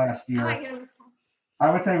Thanksgiving last year.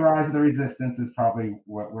 I would say Rise of the Resistance is probably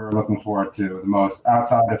what we're looking forward to the most,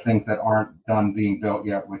 outside of things that aren't done being built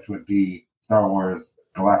yet, which would be Star Wars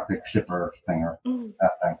Galactic Shipper thinger,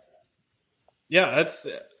 that thing. Yeah, that's.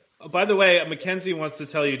 By the way, Mackenzie wants to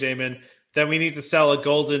tell you, Damon, that we need to sell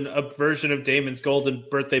a version of Damon's golden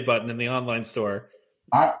birthday button in the online store.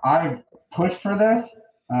 I pushed for this.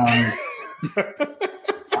 I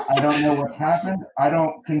don't know what's happened. I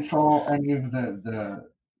don't control any of the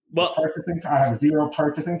purchasing. I have zero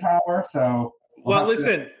purchasing power. So, well,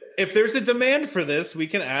 listen. If there's a demand for this, we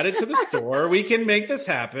can add it to the store. We can make this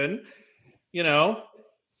happen. You know.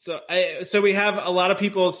 So we have a lot of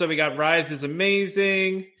people. So we got Rise is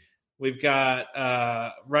amazing. We've got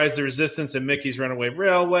Rise of the Resistance and Mickey's Runaway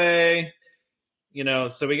Railway. You know,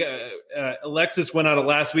 so we got Alexis went out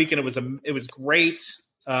last week and it was great.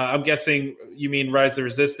 I'm guessing you mean Rise of the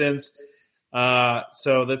Resistance.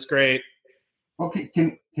 So that's great. Okay,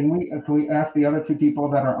 can we ask the other two people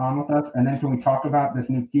that are on with us, and then can we talk about this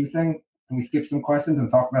new queue thing? Can we skip some questions and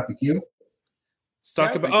talk about the queue? Let's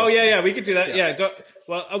talk about. Oh yeah, we could do that. Yeah, go.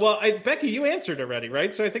 Well, Becky, you answered already,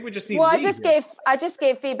 right? So I think we just need. Well, I just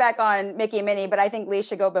gave feedback on Mickey and Minnie, but I think Lee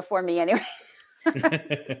should go before me anyway.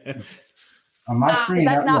 On my screen,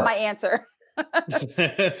 that's not my answer.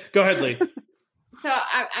 Go ahead, Lee. So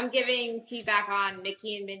I'm giving feedback on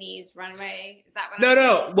Mickey and Minnie's Runway. Is that what?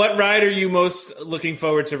 No. What ride are you most looking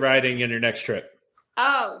forward to riding in your next trip?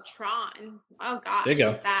 Oh, Tron. Oh gosh. There you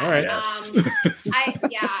go. That, all right.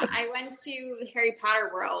 I went to Harry Potter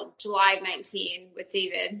World July 19 with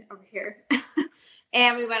David over here.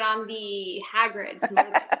 And we went on the Hagrid's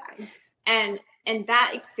motorbike ride. And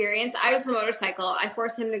that experience, I was the motorcycle. I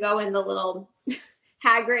forced him to go in the little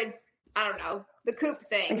Hagrid's, I don't know, the coupe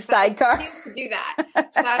thing. Sidecar. He used to do that.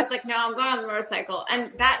 So I was like, no, I'm going on the motorcycle.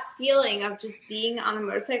 And that feeling of just being on the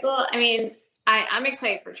motorcycle, I mean, I'm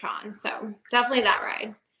excited for Tron, so definitely that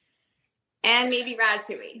ride, and maybe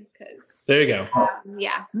Ratatouille because there you go.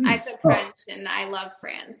 I took French and I love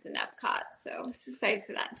France and Epcot, so excited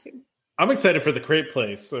for that too. I'm excited for the crepe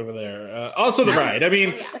place over there. Also the ride. I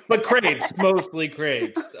mean, but crepes, mostly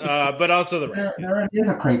crepes, but also the ride. There is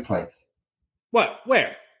a crepe place. What?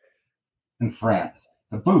 Where? In France,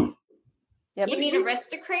 the booth. Yeah, you mean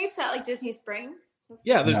Aristocrepes at like Disney Springs?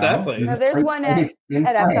 Yeah, there's that place. No, there's one at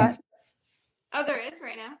Epcot. Oh, there is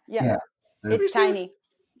right now? Yeah. It's tiny.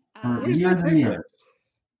 Years.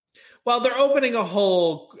 Well, they're opening a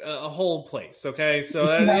whole place, okay? So,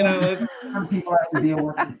 some people have to deal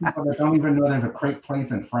with people that don't even know there's a crepe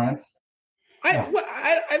place in France. I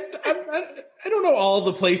don't know all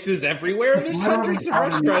the places everywhere. There's hundreds of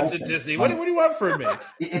restaurants at Disney. What do you want from me?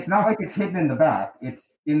 It's not like it's hidden in the back. It's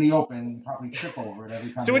in the open. You probably trip over it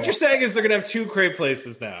every time. So what you're saying is they're going to have 2 crepe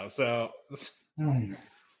places now. So...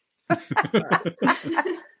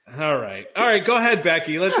 All right. Go ahead,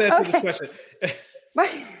 Becky. Let's answer this question.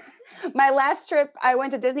 My last trip, I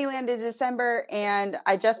went to Disneyland in December, and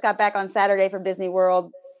I just got back on Saturday from Disney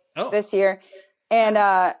World this year, and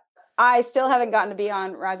I still haven't gotten to be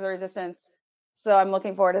on Rise of the Resistance, so I'm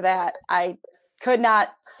looking forward to that. I could not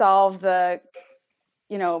solve the,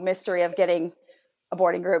 mystery of getting a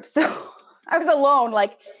boarding group, so I was alone.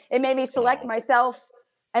 Like, it made me select myself,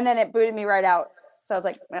 and then it booted me right out. So I was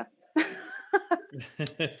like, well.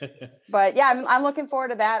 But yeah, I'm looking forward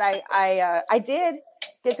to that. I did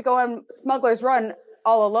get to go on Smuggler's Run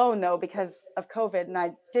all alone though because of COVID, and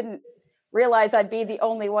I didn't realize I'd be the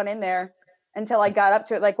only one in there until I got up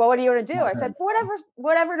to it. Like, well, what are you going to do? I said,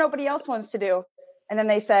 whatever nobody else wants to do. And then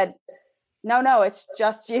they said, no, it's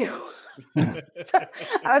just you. So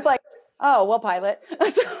I was like, oh, well, pilot.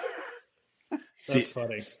 That's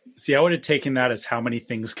funny. See, I would have taken that as how many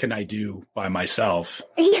things can I do by myself.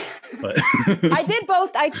 Yeah. But I did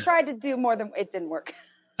both. I tried to do more than it didn't work.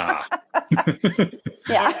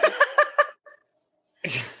 Yeah.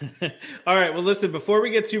 All right. Well, listen, before we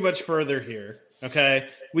get too much further here, okay,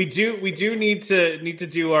 we do need to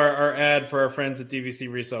do our ad for our friends at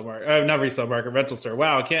DVC Resale Market, not Resale Market, Rental Store.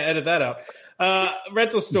 Wow, I can't edit that out.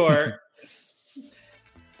 Rental Store.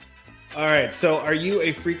 All right, so are you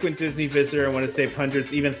a frequent Disney visitor and want to save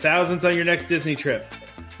hundreds, even thousands on your next Disney trip?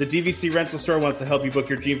 The DVC Rental Store wants to help you book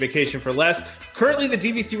your dream vacation for less. Currently, the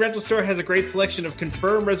DVC Rental Store has a great selection of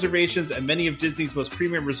confirmed reservations at many of Disney's most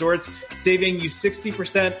premium resorts, saving you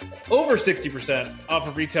over 60% off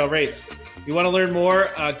of retail rates. You want to learn more?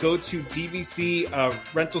 Go to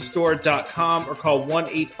dvcrentalstore.com or call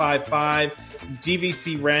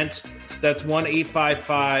 1-855-DVC-RENT. That's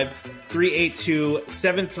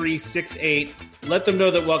 1-855-382-7368. Let them know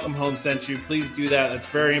that Welcome Home sent you. Please do that. That's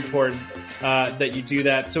very important that you do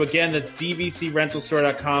that. So again, that's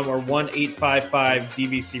dvcrentalstore.com or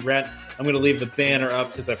 1-855-DVC-RENT. I'm going to leave the banner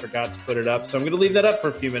up because I forgot to put it up. So I'm going to leave that up for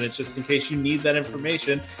a few minutes just in case you need that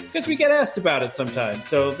information because we get asked about it sometimes.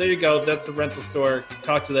 So there you go. That's the rental store.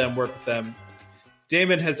 Talk to them. Work with them.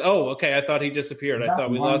 Damon has... Oh, okay. I thought he disappeared. I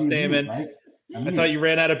thought we lost Damon. Right? I thought you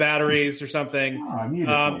ran out of batteries or something.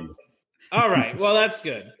 All right. Well, that's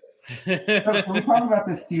good. So can we talk about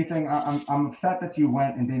this queue thing? I'm upset that you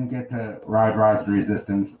went and didn't get to ride Rise of the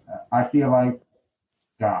Resistance. I feel like,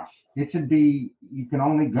 gosh, it should be, you can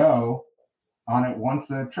only go on it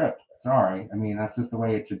once a trip. Sorry. I mean, that's just the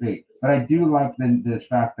way it should be. But I do like the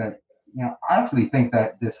fact that, I actually think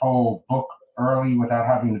that this whole book early without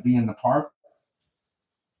having to be in the park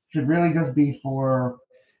should really just be for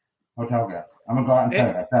hotel guests. I'm going to go out and say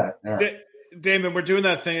it. I said it. There. Damon, we're doing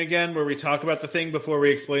that thing again where we talk about the thing before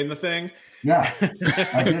we explain the thing. Yeah,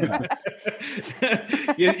 I did that.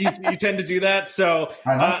 you tend to do that, so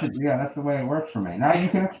I like it. Yeah, that's the way it works for me. Now you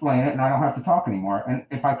can explain it, and I don't have to talk anymore. And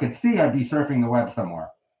if I could see, I'd be surfing the web somewhere.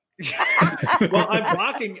 Well,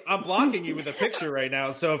 I'm blocking you with a picture right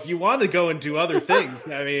now. So if you want to go and do other things,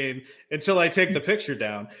 I mean, until I take the picture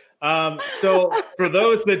down. So for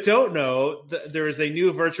those that don't know, there is a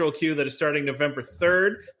new virtual queue that is starting November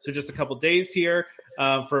 3rd. So just a couple days here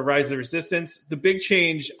for Rise of the Resistance. The big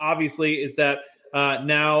change, obviously, is that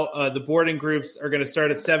now the boarding groups are going to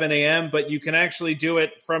start at 7 a.m., but you can actually do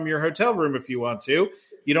it from your hotel room if you want to.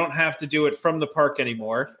 You don't have to do it from the park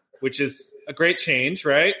anymore, which is a great change,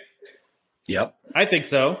 right? Yep. I think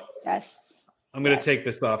so. Yes. I'm going to take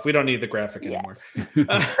this off. We don't need the graphic anymore.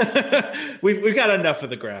 We've got enough of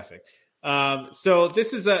the graphic. So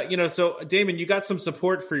this is so Damon, you got some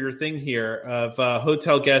support for your thing here of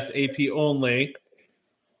hotel guests AP only.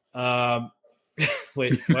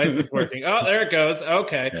 Wait, why is this working? Oh, there it goes.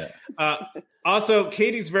 Okay. Yeah. Also,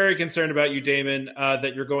 Katie's very concerned about you, Damon,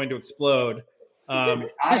 that you're going to explode. I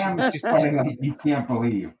am just saying you can't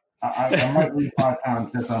believe. I might lose 5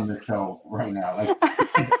 pounds just on this show right now. Like,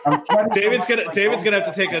 David's gonna have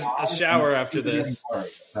to take a shower after this.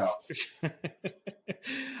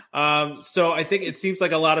 So I think it seems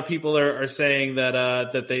like a lot of people are saying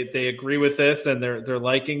that they agree with this and they're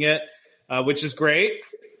liking it, which is great.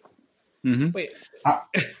 Mm-hmm. Wait, I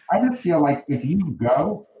just feel like if you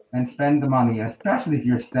go and spend the money, especially if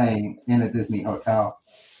you're staying in a Disney hotel,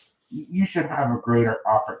 you should have a greater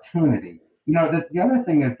opportunity. The other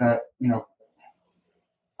thing is that,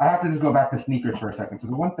 I have to just go back to sneakers for a second. So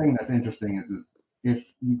the one thing that's interesting is if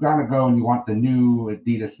you got to go and you want the new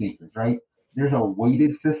Adidas sneakers, right? There's a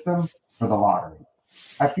weighted system for the lottery.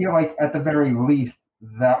 I feel like at the very least,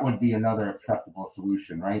 that would be another acceptable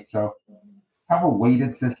solution, right? So have a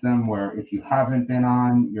weighted system where if you haven't been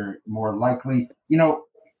on, you're more likely,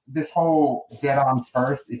 this whole get on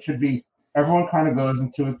first, it should be everyone kind of goes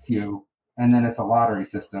into a queue. And then it's a lottery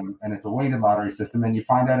system, and it's a weighted lottery system, and you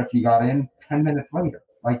find out if you got in 10 minutes later.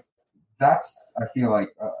 Like, that's, I feel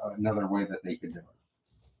like, another way that they could do it.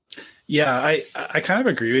 Yeah, I kind of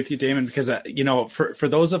agree with you, Damon, because, for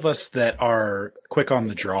those of us that are quick on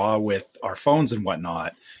the draw with our phones and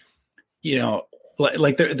whatnot,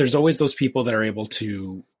 there's always those people that are able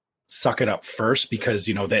to suck it up first because,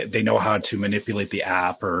 they know how to manipulate the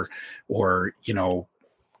app or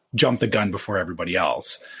jump the gun before everybody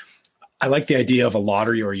else. I like the idea of a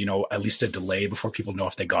lottery or, at least a delay before people know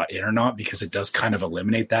if they got in or not, because it does kind of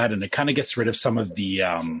eliminate that. And it kind of gets rid of some of the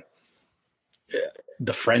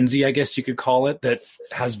frenzy, I guess you could call it, that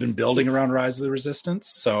has been building around Rise of the Resistance.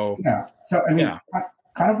 So, yeah. So, I mean,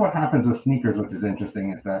 kind of what happens with sneakers, which is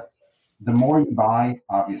interesting, is that the more you buy,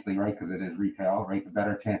 obviously, right, because it is retail, right, the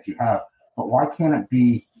better chance you have. But why can't it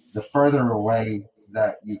be the further away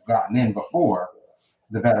that you've gotten in before,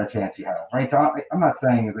 the better chance you have, right? So I'm not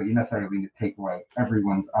saying is that you necessarily need to take away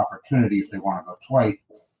everyone's opportunity if they want to go twice,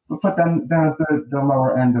 but put them down at the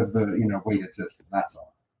lower end of the weighted system. That's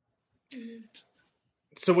all.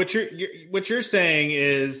 So what you're saying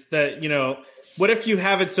is that what if you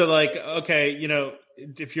have it so like okay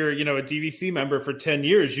if you're a DVC member for 10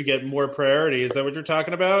 years you get more priority? Is that what you're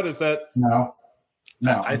talking about? Is that no?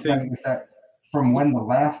 I think that from when the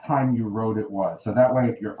last time you rode it was. So that way,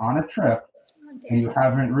 if you're on a trip. and you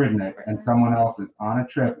haven't ridden it, and someone else is on a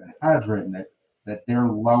trip and has ridden it, that they're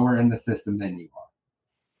lower in the system than you are.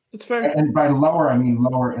 That's fair. And by lower, I mean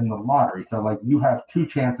lower in the lottery. So like you have 2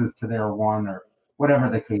 chances to their 1 or whatever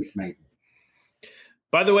the case may be.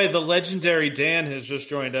 By the way, the legendary Dan has just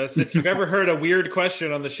joined us. If you've ever heard a weird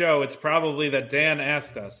question on the show, it's probably that Dan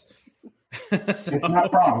asked us. It's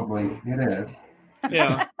not probably. It is.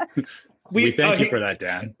 Yeah. We thank you for that,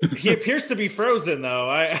 Dan. He appears to be frozen,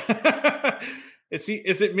 though. Is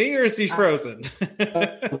it me or is he frozen?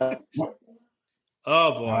 Oh, boy.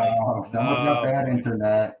 Oh, someone got bad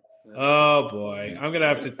internet. Oh, boy. I'm going to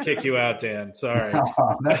have to kick you out, Dan. Sorry.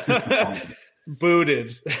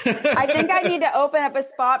 Booted. I think I need to open up a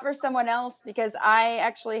spot for someone else because I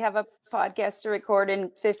actually have a podcast to record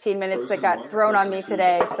in 15 minutes that got thrown on me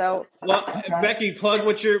today. So, well, Becky, plug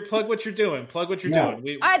what you're doing. Plug what you're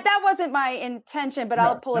doing. That wasn't my intention, but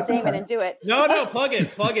I'll pull a Damon and do it. No, plug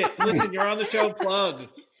it. Listen, you're on the show. Plug.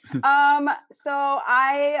 So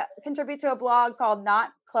I contribute to a blog called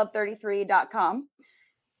notclub33.com,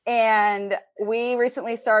 and we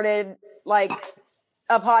recently started like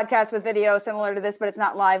a podcast with video similar to this, but it's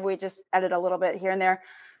not live. We just edit a little bit here and there,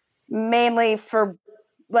 mainly for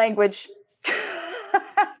language.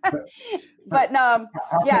 But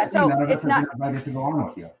yeah, so it's not.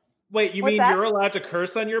 Wait, you mean you're allowed to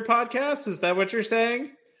curse on your podcast? Is that what you're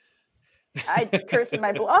saying? I curse in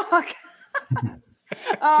my blog.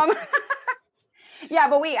 Yeah,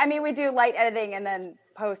 but we do light editing and then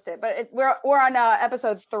post it. But we're on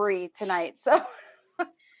episode 3 tonight, so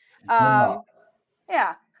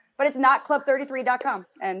yeah. But it's not club33.com,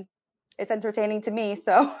 and it's entertaining to me.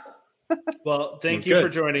 So. Well, thank you for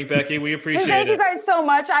joining, Becky. We appreciate it. Thank you guys so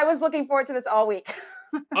much. I was looking forward to this all week.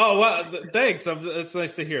 Oh, well, thanks. It's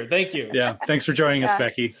nice to hear. Thank you. Yeah, thanks for joining us,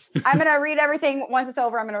 Becky. I'm going to read everything once it's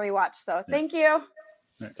over. I'm going to rewatch. So thank you.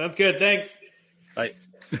 Sounds good. Thanks. Bye.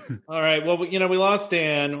 All right. Well, we lost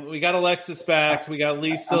Dan. We got Alexis back. We got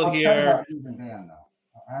Lee still here.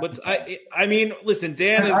 I mean, listen,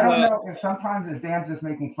 Dan is. I don't know if sometimes if Dan's just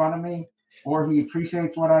making fun of me or he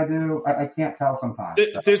appreciates what I do. I can't tell sometimes.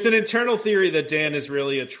 There's an internal theory that Dan is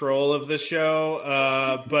really a troll of the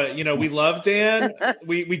show. But, we love Dan.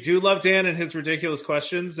 We do love Dan and his ridiculous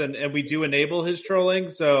questions, and we do enable his trolling.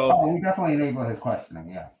 So we definitely enable his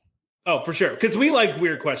questioning, yeah. Oh, for sure. Because we like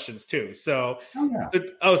weird questions, too. So,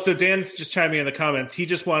 so Dan's just chiming in the comments. He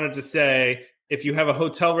just wanted to say, if you have a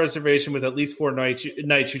hotel reservation with at least 4 nights,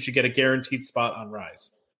 you should get a guaranteed spot on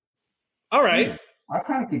Rise. All right. Yeah. I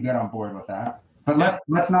kind of could get on board with that, but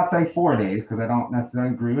let's not say 4 days because I don't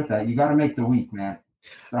necessarily agree with that. You got to make the week, man.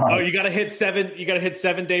 Sorry. Oh, you got to hit 7. You got to hit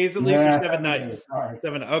 7 days at least, or 7 nights.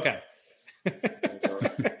 7. Okay.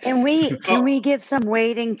 Can we give some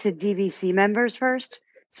weighting to DVC members first,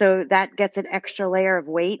 so that gets an extra layer of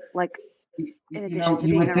weight, like in addition to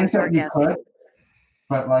being a resort guest? Could,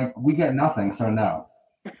 but like we get nothing, so no.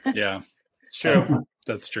 Yeah, sure,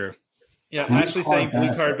 that's true. Yeah, Ashley's saying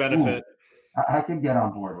blue card benefit. I could get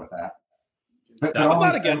on board with that. But I'm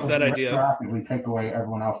not against that idea. We take away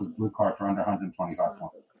everyone else's blue card for under 125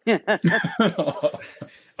 points.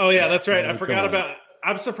 Oh, yeah, that's right. I forgot about.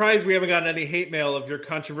 I'm surprised we haven't gotten any hate mail of your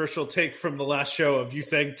controversial take from the last show of you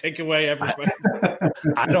saying take away everybody.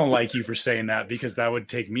 I don't like you for saying that because that would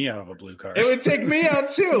take me out of a blue card. It would take me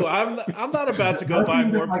out too. I'm not about to go buy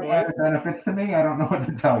more points. Benefits to me. I don't know what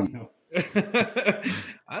to tell you.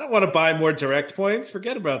 I don't want to buy more direct points.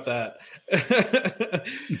 Forget about that.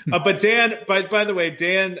 But Dan, by the way,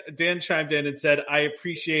 Dan chimed in and said, "I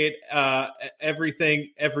appreciate everything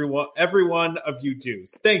every one of you do."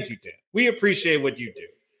 Thank you, Dan. We appreciate what you do.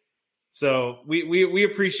 So we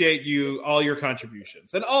appreciate all your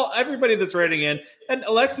contributions, and everybody that's writing in, and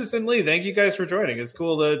Alexis and Lee. Thank you guys for joining. It's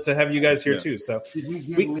cool to have you guys here too. So did we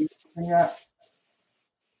give Lee anything yet?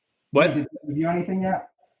 What? Did we do anything yet?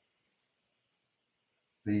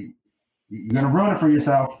 You're gonna ruin it for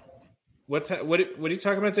yourself. What are you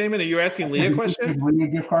talking about, Damon? Are you asking Lee a question? Did Lee a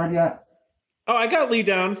gift card yet? Oh, I got Lee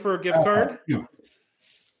down for a gift card.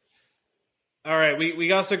 All right,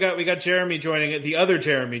 we also got Jeremy joining, the other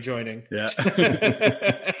Jeremy joining. Yeah.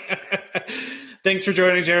 Thanks for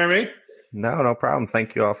joining, Jeremy. No problem.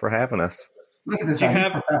 Thank you all for having us. Look at this guy.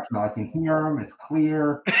 He's professional. I can hear him. It's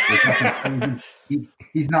clear.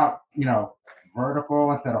 He's not,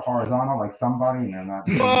 vertical instead of horizontal like somebody. And not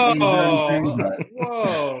Whoa.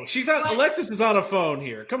 Alexis is on a phone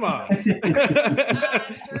here. Come on.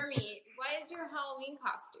 Jeremy, what is your Halloween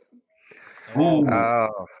costume?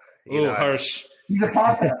 Harsh. He's a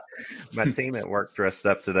podcast. My team at work dressed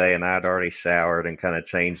up today, and I'd already showered and kind of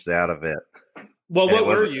changed out of it. Well, what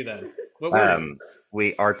were you then? What were you?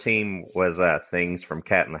 our team was things from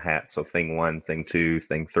Cat in the Hat. So thing 1, thing 2,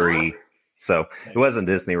 thing 3. So it wasn't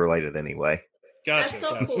Disney related anyway. Gotcha. That's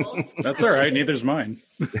still cool. That's all right. Neither's mine.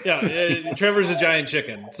 Yeah, Trevor's a giant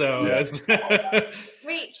chicken. So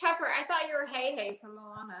Wait, Trevor, I thought you were Hey from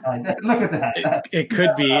Moana. Look at that. It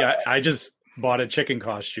could be. I just bought a chicken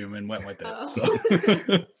costume and went with it. So.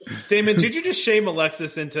 Damon, did you just shame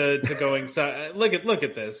Alexis into going? Look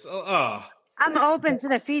at this. Oh. I'm open to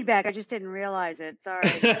the feedback. I just didn't realize it. Sorry.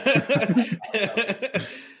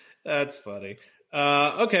 That's funny.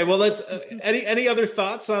 Okay, well, let's. Any other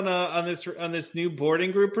thoughts on this new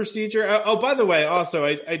boarding group procedure? Oh, by the way, also,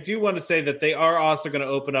 I do want to say that they are also going to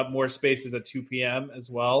open up more spaces at 2 p.m.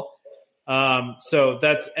 as well. So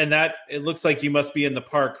it looks like you must be in the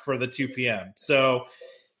park for the 2 p.m. So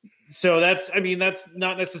that's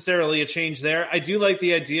not necessarily a change there. I do like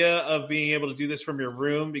the idea of being able to do this from your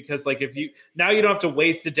room because like you don't have to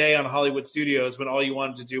waste a day on Hollywood Studios when all you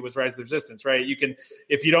wanted to do was Rise of the Resistance, right? You can,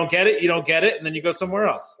 if you don't get it, you don't get it. And then you go somewhere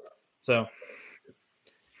else. So,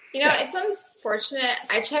 it's unfortunate.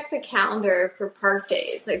 I checked the calendar for park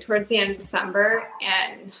days, like towards the end of December,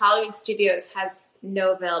 and Hollywood Studios has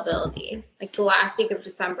no availability, like the last week of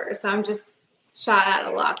December. So I'm just shot out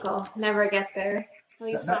of luck. I'll never get there. At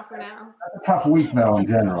least not for now. That's a tough week, though, in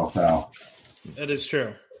general. So that is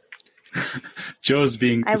true. Joe's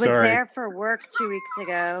being I was sorry. there for work 2 weeks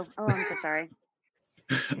ago. Oh, I'm so sorry.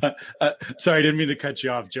 Sorry, I didn't mean to cut you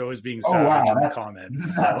off. Joe was being savage in the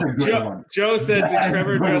comments. So. Joe said, "Did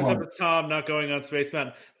Trevor dress up as Tom not going on Space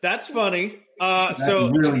Mountain?" That's funny. That's so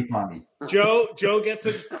really funny. Joe gets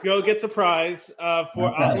a prize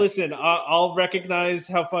for. Okay. Listen, I'll recognize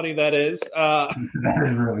how funny that is. That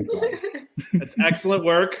is really funny. That's excellent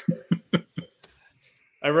work.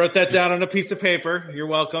 I wrote that down on a piece of paper. You're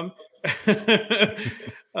welcome.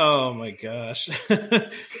 Oh my gosh.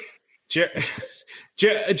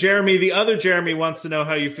 Jeremy, the other Jeremy wants to know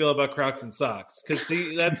how you feel about Crocs and socks. Because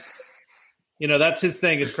that's his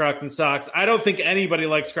thing is Crocs and socks. I don't think anybody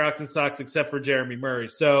likes Crocs and socks except for Jeremy Murray.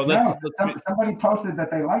 So somebody posted that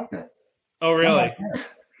they liked it. Oh, really?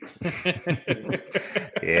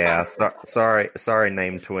 Yeah, sorry,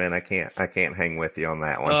 named twin. I can't hang with you on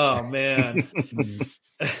that one. Oh man. Do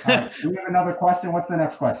we have another question? What's the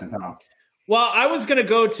next question, Tom? Well, I was going to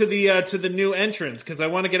go to the new entrance because I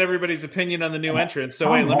want to get everybody's opinion on the new entrance.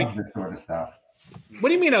 So wait, let me. This sort of stuff. What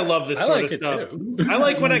do you mean? I love this sort of stuff. Too. I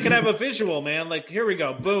like when I can have a visual, man. Like here we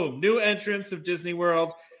go, boom, new entrance of Disney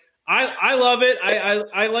World. I love it.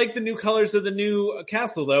 I like the new colors of the new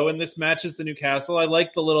castle though, and this matches the new castle. I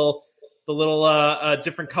like the little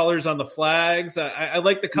different colors on the flags. I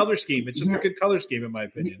like the color scheme. It's just a good color scheme in my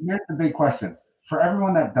opinion. Here's the big question: for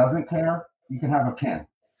everyone that doesn't care, you can have a pin.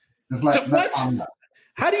 What?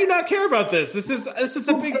 How do you not care about this? This is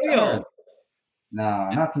a big deal. No,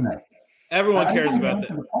 not to me. Everyone cares about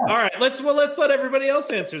this. All right, let's let everybody else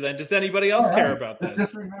answer then. Does anybody else care about this?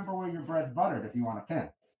 Just remember where your bread's buttered if you want a pin.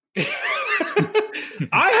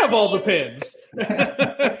 I have all the pins.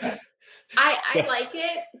 I like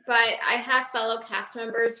it, but I have fellow cast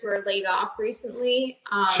members who are laid off recently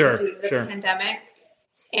due to the pandemic.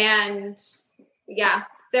 And yeah,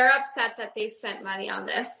 they're upset that they spent money on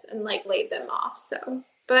this and laid them off. So,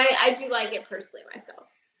 but I do like it personally myself.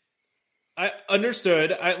 I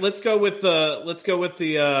understood. Let's go with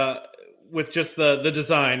just the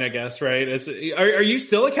design, I guess. Right? Are you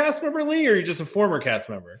still a cast member, Lee, or are you just a former cast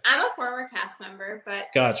member? I'm a former cast member, but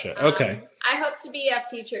gotcha. Okay. I hope to be a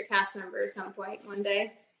future cast member at some point one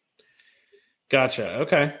day. Gotcha.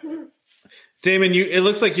 Okay. Damon, it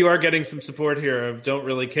looks like you are getting some support here of don't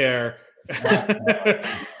really care.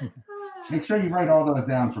 Make sure you write all those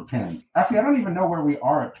down for pins. Actually, I don't even know where we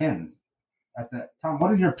are at pins. Tom,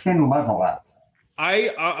 what is your pin level at?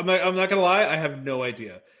 I'm not gonna lie, I have no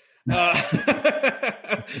idea.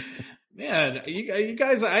 Man, you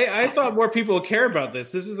guys, I thought more people would care about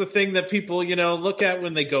this. This is a thing that people, look at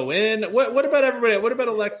when they go in. What about everybody? What about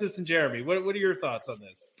Alexis and Jeremy? What are your thoughts on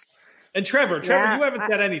this? And Trevor, you haven't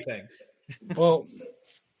said anything. Well,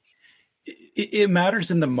 it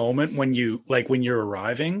matters in the moment when you're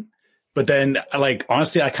arriving, but then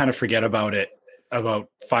honestly, I kind of forget about it about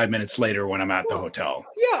 5 minutes later when I'm at the hotel.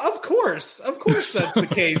 Yeah, of course that's the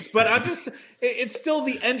case. But it's still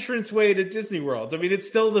the entranceway to Disney World. I mean, it's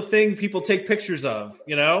still the thing people take pictures of,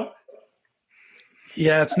 Yeah,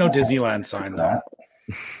 it's no Disneyland sign though.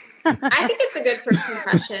 I think it's a good first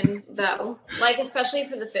impression though, especially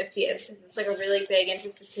for the 50th. It's a really big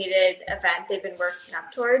anticipated event they've been working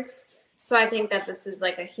up towards. So I think that this is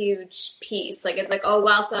a huge piece. It's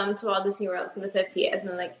welcome to Walt Disney World for the 50th.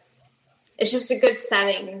 And it's just a good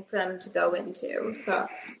setting for them to go into. So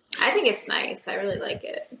I think it's nice. I really like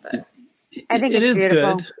it, but I think it it's is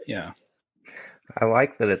beautiful. good. Yeah. I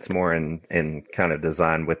like that it's more in kind of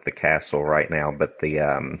design with the castle right now, but the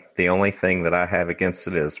only thing that I have against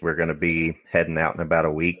it is we're going to be heading out in about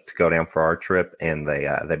a week to go down for our trip, and they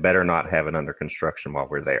better not have it under construction while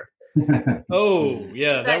we're there. Oh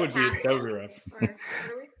yeah, that would be rough.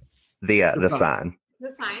 The sign. The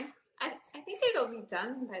sign. I think it'll be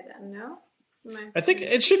done by then. No. I think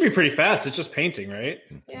it should be pretty fast. It's just painting, right?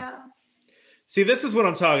 Yeah. See, this is what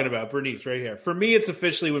I'm talking about, Bernice, right here. For me, it's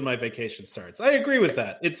officially when my vacation starts. I agree with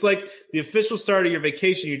that. It's like the official start of your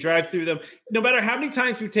vacation. You drive through them. No matter how many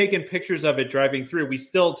times we've taken pictures of it driving through, we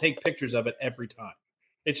still take pictures of it every time.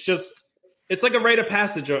 It's like a rite of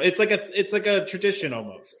passage. It's like a tradition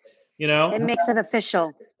almost, you know? It makes it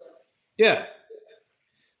official. Yeah.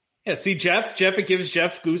 Yeah, see, Jeff, it gives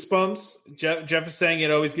Jeff goosebumps. Jeff is saying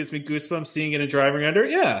it always gives me goosebumps seeing it and driving under.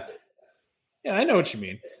 Yeah. Yeah, I know what you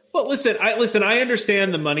mean. Well, listen, I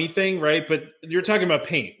understand the money thing, right? But you're talking about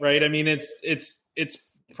paint, right? I mean, it's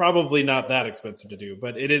probably not that expensive to do,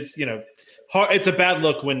 but it is, hard. It's a bad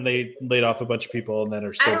look when they laid off a bunch of people and then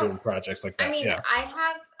are still doing projects like that. I mean, yeah.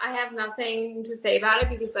 I have nothing to say about it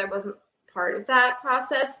because I wasn't part of that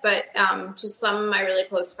process, but just some of my really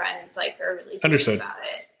close friends are really understood about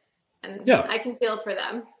it. And yeah. I can feel for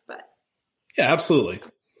them, but yeah, absolutely.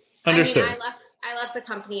 Understood. I mean, I left the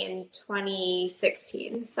company in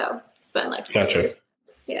 2016, so it's been like 2 gotcha. years.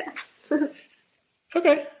 Yeah.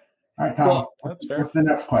 Okay. All right, Tom. Well, that's fair. What's the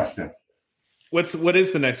next question? What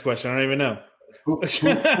is the next question? I don't even know.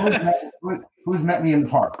 Who's met me in the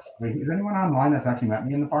parks? Wait, is anyone online that's actually met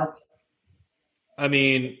me in the parks? I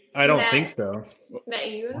mean, I don't think so. Met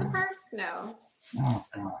you in the parks? No. Oh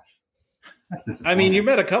gosh. I mean, you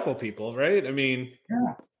met a couple people, right? I mean,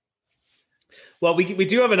 yeah. Well, we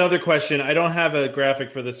do have another question. I don't have a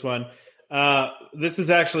graphic for this one. This is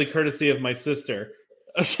actually courtesy of my sister,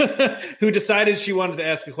 who decided she wanted to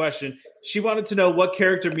ask a question. She wanted to know what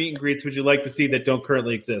character meet and greets would you like to see that don't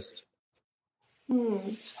currently exist?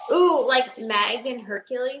 Ooh, like Meg and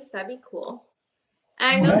Hercules. That'd be cool.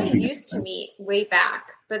 And I know they used to meet way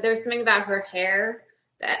back, but there's something about her hair,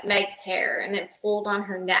 that Meg's hair, and it pulled on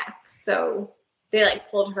her neck. So they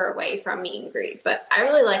pulled her away from meet and greets. But I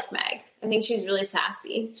really like Meg. I think she's really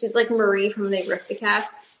sassy. She's like Marie from the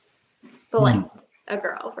Aristocats, but a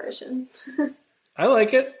girl version. I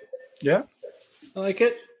like it. Yeah, I like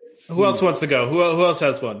it. Who else wants to go? Who else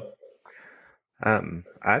has one?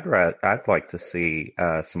 I'd like to see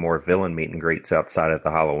some more villain meet and greets outside of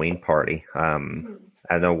the Halloween party.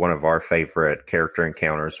 I know one of our favorite character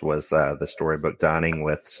encounters was the storybook dining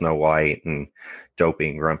with Snow White and Dopey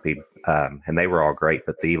and Grumpy, and they were all great,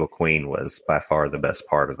 but the Evil Queen was by far the best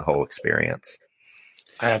part of the whole experience.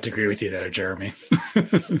 I have to agree with you there, Jeremy.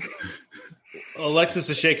 Alexis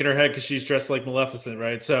is shaking her head because she's dressed like Maleficent,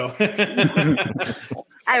 right? So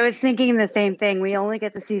I was thinking the same thing. We only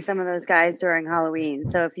get to see some of those guys during Halloween.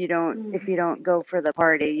 So if you don't go for the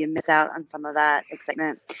party, you miss out on some of that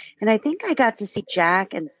excitement. And I think I got to see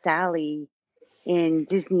Jack and Sally in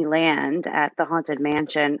Disneyland at the Haunted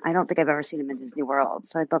Mansion. I don't think I've ever seen them in Disney World,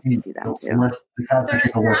 so I'd love to see them too. They're at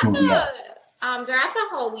the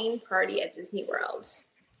Halloween party at Disney World.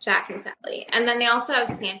 Jack and Sally. And then they also have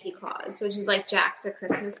Santa Claus, which is like Jack the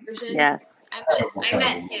Christmas version. Yes. I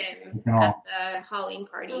met him at the Halloween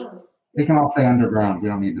party. They can all stay underground. We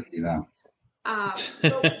don't need to see them.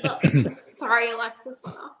 Sorry, Alexis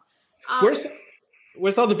went off.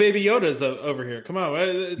 Where's all the Baby Yodas over here? Come on.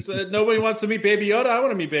 It's, nobody wants to meet Baby Yoda. I want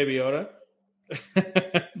to meet Baby Yoda.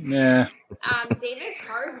 Nah. David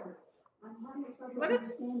Carden. What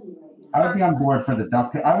is... I would be on board for the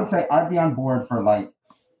duck. I would say I'd be on board for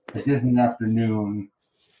the Disney afternoon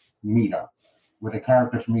meetup with a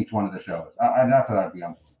character from each one of the shows. That's what I'd be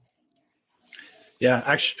on. Yeah,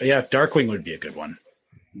 actually, Darkwing would be a good one.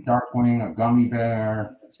 Darkwing, a gummy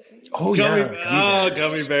bear. Oh, gummy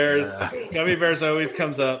bears. Gummy bears always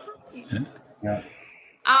comes up. Yeah.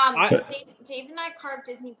 Dave and I carved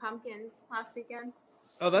Disney pumpkins last weekend.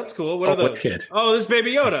 Oh, that's cool. What are those? Kid? Oh, this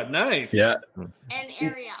Baby Yoda. Nice. Yeah. And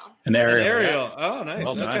Ariel. An Ariel. Yeah. Oh, nice.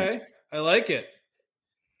 Well okay. I like it.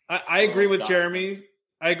 I agree with Jeremy.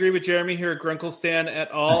 I agree with Jeremy here at Grunkle Stan et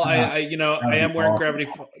al. I am wearing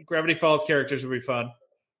Gravity Falls characters would be fun.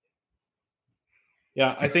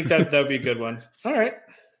 Yeah, I think that would be a good one. All right.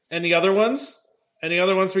 Any other ones? Any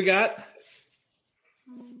other ones we got?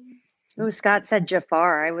 Oh, Scott said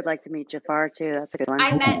Jafar. I would like to meet Jafar too. That's a good one.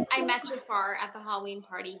 I met Jafar at the Halloween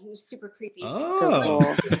party. He was super creepy. Oh, so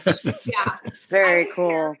cool. Yeah, very cool.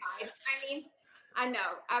 Terrified. I mean, I know.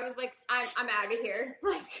 I was like, I'm out of here.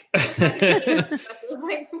 Like, I was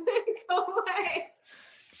like, go away.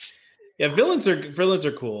 Yeah, villains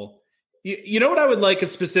are cool. You know what I would like a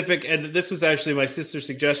specific, and this was actually my sister's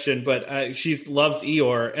suggestion, but she loves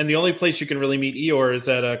Eeyore, and the only place you can really meet Eeyore is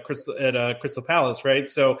at Crystal Palace, right?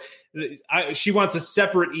 So she wants a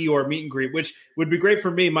separate Eeyore meet and greet, which would be great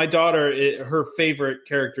for me. My daughter, her favorite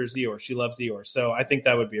character is Eeyore. She loves Eeyore, so I think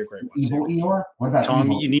that would be a great one. Evil Eeyore? What about Tom?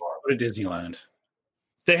 Evil You need Eeyore? to go to Disneyland.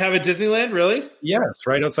 They have a Disneyland, really? Yes,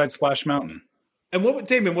 right outside Splash Mountain. And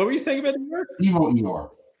Damon, what were you saying about Eeyore? Evil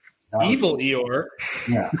Eeyore. Evil Eeyore?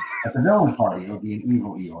 Yeah. At the villain party, it would be an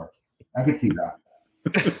evil Eeyore. I could see that.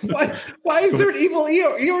 Why is there an evil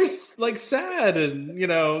Eeyore? Eeyore's like sad and,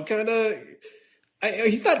 kind of...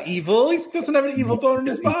 he's not evil. He doesn't have an evil bone in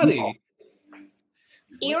his body.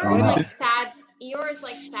 Eeyore is like sad. Eeyore is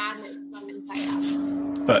like sadness from inside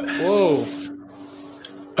out. But whoa.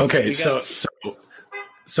 Okay,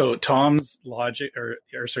 so Tom's logic, or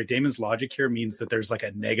sorry, Damon's logic here means that there's like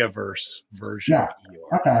a Negaverse version of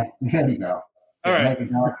Eeyore. Okay, there you go. All right.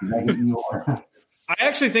 Mega Eeyore. I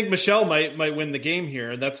actually think Michelle might win the game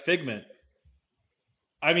here, and that's Figment.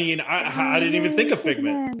 I mean, I didn't even think of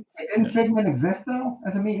Figment. Didn't Figment exist though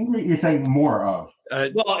as a meet and greet? You're saying more of?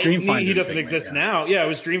 Well, he doesn't exist now. Yeah, it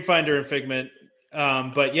was Dreamfinder and Figment.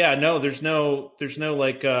 But yeah, no, there's no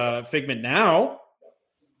like Figment now.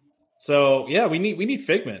 So yeah, we need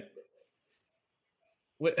Figment.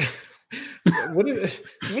 What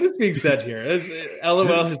is being said here?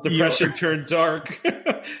 LOL, his depression turned dark.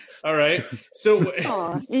 All right. So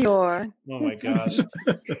Eeyore. Oh my gosh.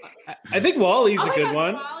 I think Wally's a good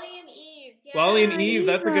one. Wally and Eve. Yeah. Wally and Eve,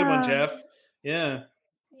 that's a good one, Jeff. Yeah.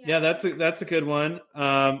 Yeah, that's a good one.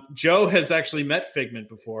 Joe has actually met Figment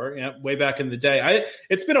before, way back in the day.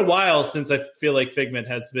 It's been a while since I feel like Figment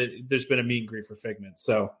there's been a meet and greet for Figment.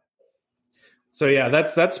 So yeah,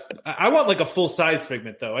 that's I want like a full size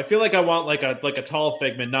Figment though. I feel like I want like a tall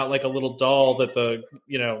Figment, not like a little doll that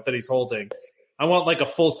that he's holding. I want like a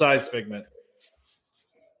full size Figment.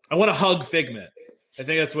 I want to hug Figment. I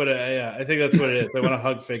think that's what it is. I want to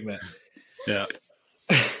hug Figment. Yeah.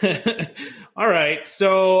 All right.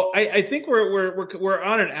 So I think we're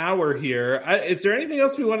on an hour here. Is there anything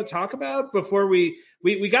else we want to talk about before we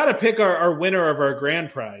got to pick our winner of our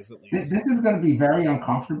grand prize at least? This is going to be very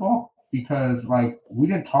uncomfortable because we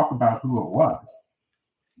didn't talk about who it was.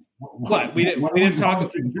 What we didn't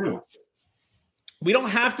talk. We don't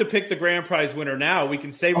have to pick the grand prize winner now. We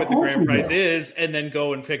can say what the grand prize is and then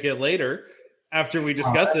go and pick it later after we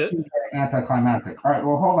discuss it. Anticlimactic. All right.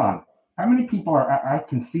 Well, hold on. How many people are? I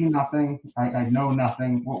can see nothing. I know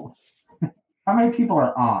nothing. How many people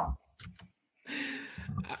are on?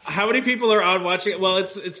 How many people are on watching it? Well,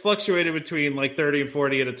 it's fluctuated between like 30 and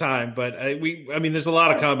 40 at a time, but I mean, there's a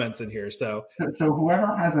lot of comments in here. So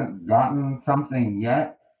whoever hasn't gotten something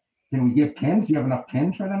yet, can we give pins? Do you have enough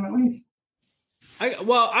pins for them at least?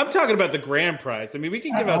 I'm talking about the grand prize. I mean, we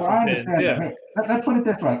can give out some pins. Yeah. Hey, let's put it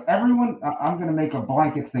this way. Everyone, I'm going to make a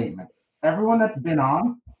blanket statement. Everyone that's been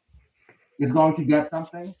on is going to get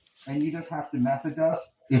something, and you just have to message us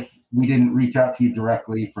if we didn't reach out to you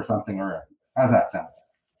directly for something already. How's that sound?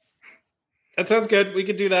 That sounds good. We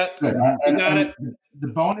could do that. Good. We got it. The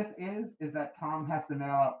bonus is that Tom has to mail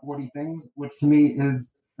out 40 things, which to me is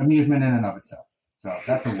amusement in and of itself. So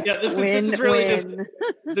that's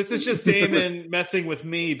this is just Damon messing with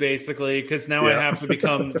me basically because now I have to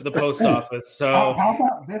become the post office. So how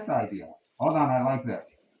about this idea? Hold on, I like this.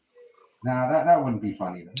 Now that wouldn't be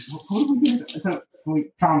funny. Who do we do?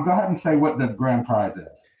 Tom, go ahead and say what the grand prize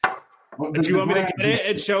is. Do you want me to get it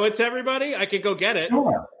and show it to everybody? I could go get it.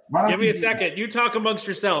 Sure. Give me a second. You talk amongst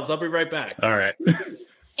yourselves. I'll be right back. All right.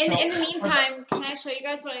 In the meantime, can I show you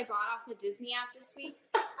guys what I bought off the Disney app this week?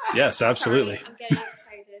 Yes, absolutely. Sorry, I'm getting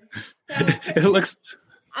excited. It looks.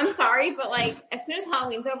 I'm sorry, but as soon as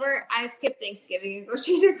Halloween's over, I skip Thanksgiving and go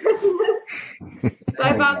straight to Christmas. So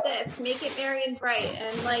I bought this, Make It Merry and Bright,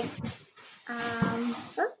 and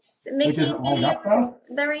Mickey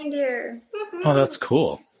the reindeer. Oh, that's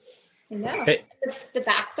cool. I know. Hey. The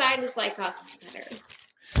backside is like a sweater.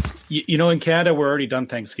 In Canada, we're already done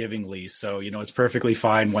Thanksgiving, Lee. So, it's perfectly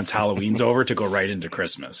fine once Halloween's over to go right into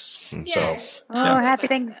Christmas. Yeah. So, happy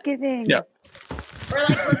Thanksgiving. Yeah. Or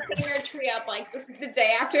we're putting our tree up the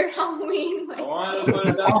day after Halloween.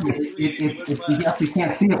 You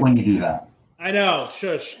can't see it when you do that. I know.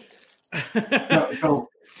 Shush. So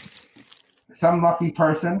some lucky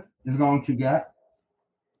person is going to get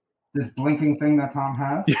this blinking thing that Tom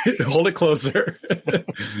has. Hold it closer.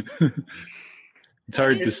 It's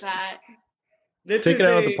hard to take it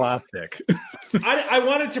out of the plastic. I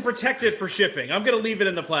wanted to protect it for shipping. I'm going to leave it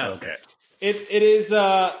in the plastic. Okay. It is.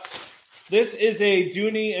 This is a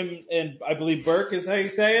Dooney and I believe Burke is how you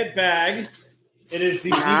say it bag. It is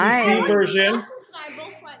the DVC version. Alexis and I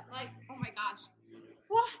both went like, oh my gosh.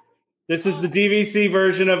 What? This is the DVC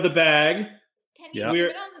version of the bag. Can you zoom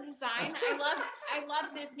in on the design? I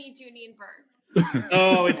love Disney Junie and Burke.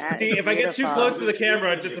 Oh, if I get too close to the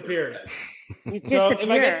camera, it disappears. You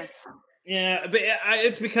disappear. Yeah, but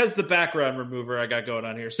it's because the background remover I got going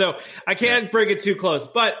on here. So I can't bring it too close.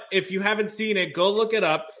 But if you haven't seen it, go look it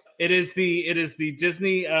up. It is the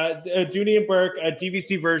Disney Junie and Burke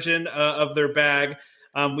DVC version of their bag.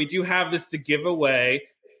 We do have this to give away.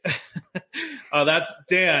 That's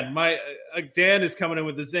Dan. Dan is coming in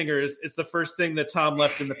with the zingers. It's the first thing that Tom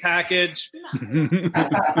left in the package.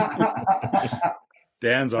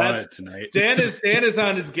 Dan's on it tonight. Dan is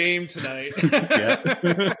on his game tonight.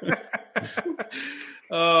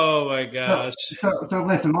 Oh my gosh. So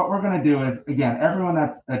listen, what we're going to do is, again, everyone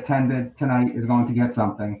that's attended tonight is going to get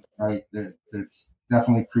something, right? It's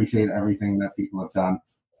definitely appreciate everything that people have done.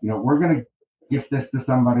 We're going to gift this to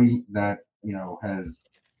somebody that, has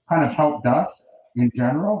kind of helped us in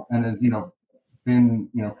general and has, been,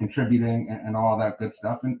 contributing and all that good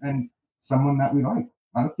stuff and someone that we like.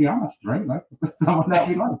 Let's be honest, right? Like someone that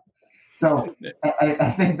we like. So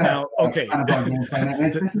I think that kind of our game plan.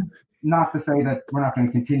 And this is not to say that we're not going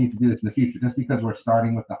to continue to do this in the future. Just because we're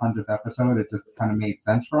starting with the 100th episode, it just kind of made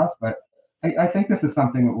sense for us. But I think this is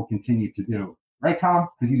something that we'll continue to do, right, Tom?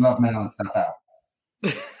 Because you love mailing stuff out.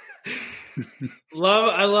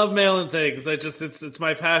 I love mailing things. It's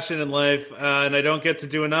my passion in life, and I don't get to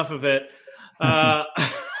do enough of it.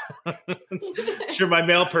 Sure, my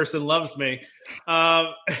mail person loves me.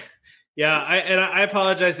 I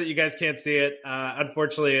apologize that you guys can't see it.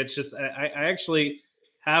 Unfortunately, it's just I actually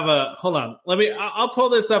have a. Hold on, I'll pull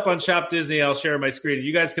this up on Shop Disney. I'll share my screen.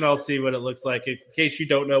 You guys can all see what it looks like in case you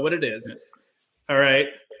don't know what it is. All right,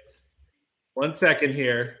 1 second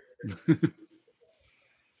here.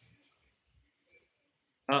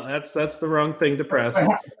 Oh, that's the wrong thing to press.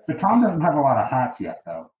 But Tom doesn't have a lot of hats yet,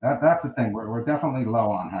 though. That's the thing. We're definitely low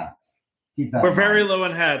on hats. Keep that. We're very low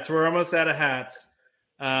on hats. We're almost out of hats.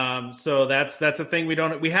 So that's a thing we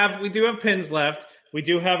don't. We do have pins left. We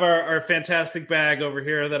do have our fantastic bag over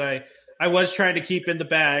here that I was trying to keep in the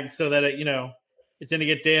bag so that it didn't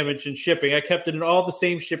get damaged in shipping. I kept it in all the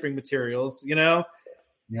same shipping materials, Yeah.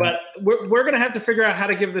 But we're going to have to figure out how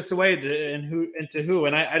to give this away to who.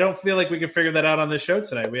 And I don't feel like we can figure that out on this show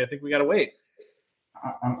tonight. I think we got to wait.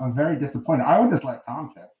 I'm very disappointed. I would just let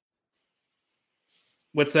Tom pick.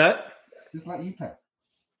 What's that? Just let you pick.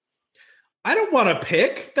 I don't want to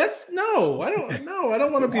pick. I don't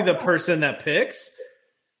want to be the person that picks.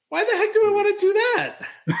 Why the heck do I want to do that?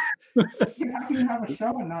 How can you have a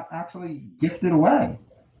show and not actually gift it away?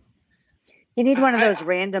 You need one of those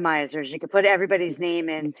randomizers you could put everybody's name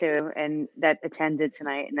into and that attended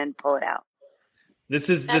tonight and then pull it out. This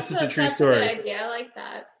is a true story. That's a good idea. I like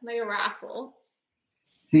that. Like a raffle.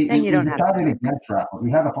 See, and you don't have to against raffle.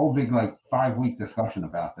 We had a whole big 5-week discussion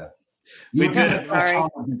about this. We did. Sorry.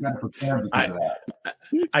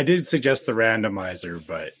 I did suggest the randomizer,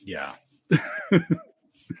 but yeah.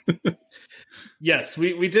 Yes,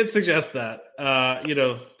 we did suggest that.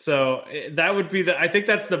 So that would be I think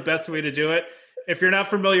that's the best way to do it. If you're not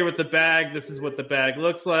familiar with the bag, this is what the bag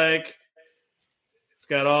looks like. It's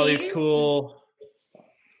got all these cool.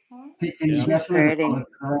 He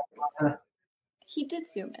did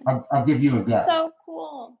zoom in. I'll give you a guess. So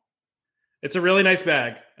cool. It's a really nice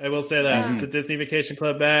bag. I will say that. It's a Disney Vacation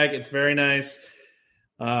Club bag. It's very nice.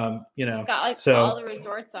 It's got all the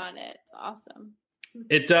resorts on it. It's awesome.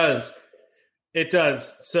 It does. It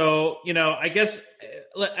does. So, I guess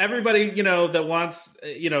everybody, that wants,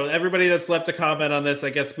 everybody that's left a comment on this, I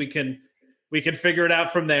guess we can figure it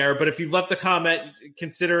out from there. But if you've left a comment,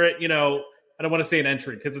 consider it, I don't want to say an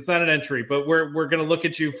entry because it's not an entry, but we're going to look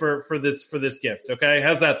at you for this gift. Okay.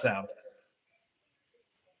 How's that sound?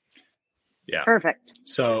 Yeah. Perfect.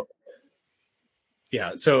 So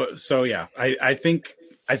yeah. So yeah, I think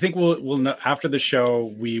we'll know after the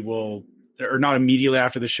show, we will, or not immediately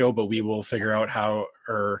after the show, but we will figure out how,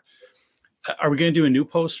 or are we going to do a new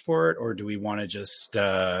post for it? Or do we want to just,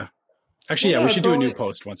 we should do a new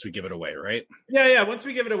post once we give it away, right? Yeah. Once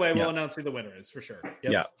we give it away, we'll announce who the winner is for sure.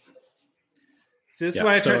 Yep. Yeah. So this is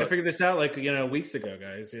why I tried to figure this out weeks ago,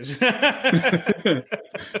 guys.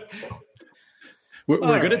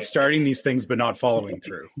 We're good at starting these things, but not following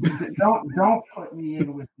through. Don't put me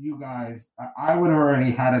in with you guys. I would have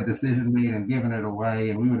already had a decision made and given it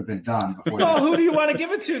away, and we would have been done before. Well, who do you want to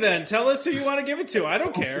give it to then? Tell us who you want to give it to. I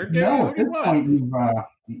don't care. No, at this point,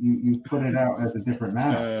 you put it out as a different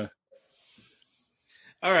matter.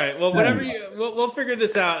 All right. Well, whatever we'll figure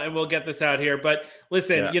this out and we'll get this out here. But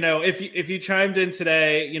listen, if you chimed in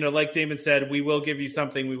today, like Damon said, we will give you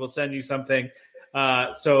something. We will send you something.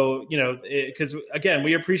 So, because again,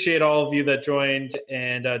 we appreciate all of you that joined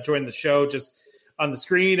the show just on the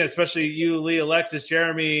screen, especially you, Lee, Alexis,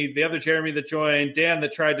 Jeremy, the other Jeremy that joined, Dan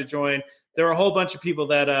that tried to join. There were a whole bunch of people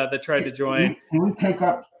that tried to join. Can we take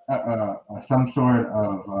up some sort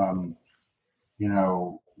of,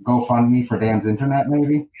 GoFundMe for Dan's internet,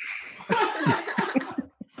 maybe?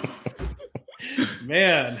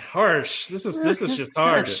 Man, harsh. This is just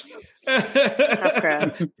harsh.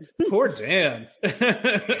 Poor Dan.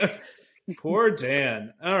 Poor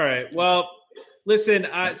Dan. All right. Well, listen.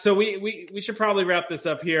 So we should probably wrap this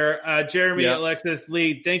up here. Jeremy, Alexis,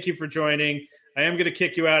 Lee, thank you for joining. I am going to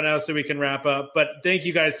kick you out now so we can wrap up. But thank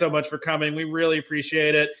you guys so much for coming. We really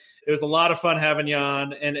appreciate it. It was a lot of fun having you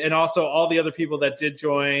on, and also all the other people that did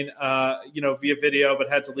join, via video but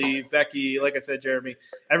had to leave. Becky, like I said, Jeremy,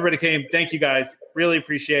 everybody came. Thank you guys. Really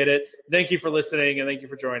appreciate it. Thank you for listening, and thank you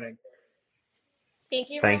for joining.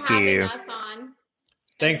 Thank you for having us on.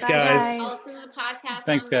 Thanks, guys. I'll listen to the podcast.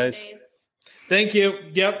 Thanks, guys. Mondays. Thank you.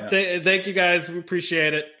 Yep. Thank you, guys. We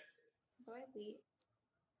appreciate it.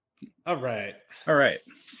 All right. That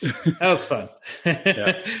was fun.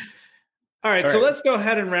 All right, so let's go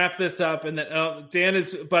ahead and wrap this up. And then Dan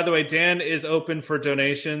is open for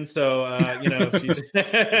donation. So, if you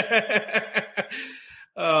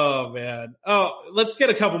oh, man. Oh, let's get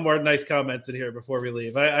a couple more nice comments in here before we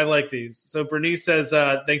leave. I like these. So Bernice says,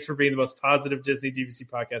 thanks for being the most positive Disney DVC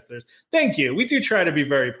podcasters. Thank you. We do try to be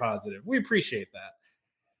very positive. We appreciate that.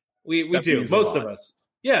 We do. Most of us.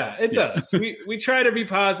 Yeah, it does. We try to be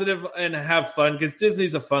positive and have fun because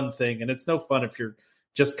Disney's a fun thing. And it's no fun if you're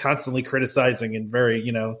just constantly criticizing and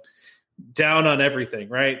very, down on everything,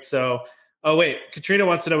 right? So, oh wait, Katrina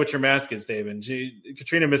wants to know what your mask is, David.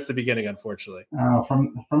 Katrina missed the beginning, unfortunately.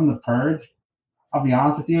 From the Purge. I'll be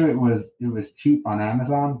honest with you, it was cheap on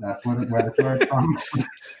Amazon. That's where the Purge from.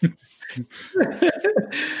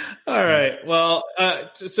 All right. Well,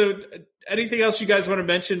 so anything else you guys want to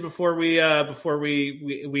mention before we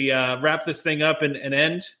wrap this thing up and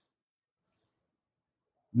end?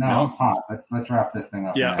 No, I'm hot. Let's wrap this thing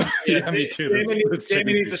up. Yeah, me too.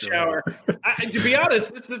 Jamie needs a shower. To be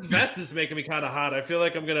honest, this vest is making me kind of hot. I feel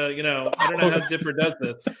like I'm gonna, I don't know how Dipper does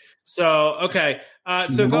this. So okay,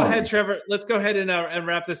 so go ahead, Trevor. Let's go ahead and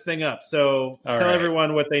wrap this thing up. So tell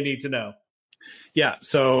everyone what they need to know. Yeah.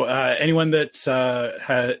 So anyone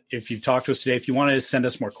that if you've talked to us today, if you want to send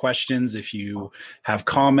us more questions, if you have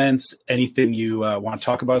comments, anything you want to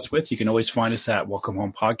talk about us with, you can always find us at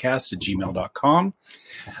welcomehomepodcast@gmail.com.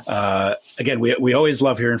 Again, we always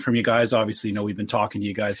love hearing from you guys. Obviously, we've been talking to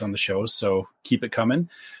you guys on the show, so keep it coming.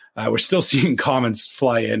 We're still seeing comments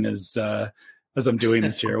fly in as I'm doing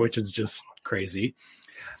this here, which is just crazy.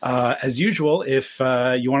 As usual, if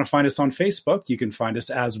you want to find us on Facebook, you can find us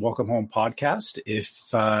as Welcome Home Podcast.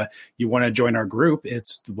 If you want to join our group,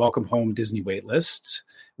 it's the Welcome Home Disney Waitlist,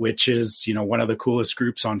 which is one of the coolest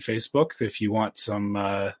groups on Facebook. If you want some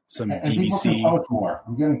DVC,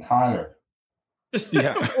 I'm getting tired.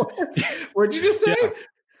 Yeah, what'd you just say? Yeah.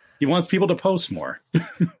 He wants people to post more.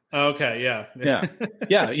 Okay, yeah.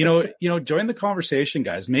 Join the conversation,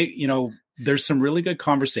 guys. There's some really good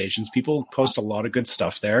conversations. People post a lot of good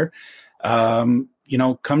stuff there. Come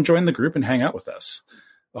join the group and hang out with us.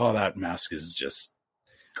 Oh, that mask is just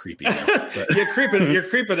creepy. You're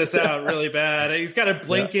creeping us out really bad. He's got it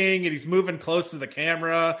blinking and he's moving close to the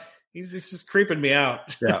camera. He's just creeping me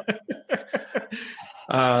out. Yeah.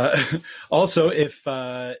 Also, if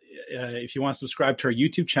you want to subscribe to our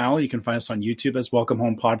YouTube channel, you can find us on YouTube as Welcome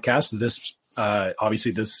Home Podcast. This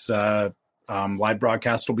live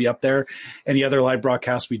broadcast will be up there. Any other live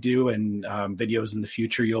broadcasts we do and videos in the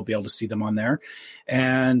future, you'll be able to see them on there.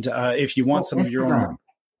 And if you want some of your own,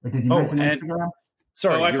 did you mention Instagram?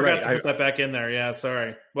 Sorry, I forgot to put that back in there. Yeah,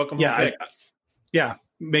 sorry. Welcome home.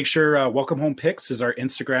 Make sure Welcome Home Pics is our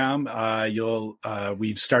Instagram.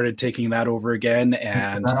 We've started taking that over again,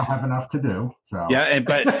 and I don't have enough to do. So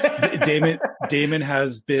but Damon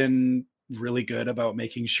has been really good about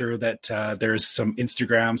making sure that there's some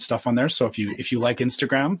Instagram stuff on there. So if you like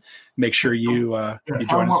Instagram, make sure you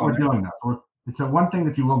join us on there. Doing that. It's one thing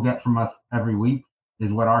that you will get from us every week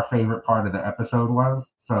is what our favorite part of the episode was.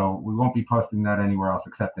 So we won't be posting that anywhere else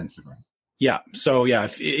except Instagram. Yeah. So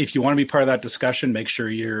if you want to be part of that discussion, make sure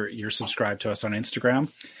you're subscribed to us on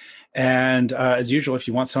Instagram. And as usual, if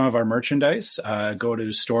you want some of our merchandise, go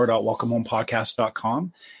to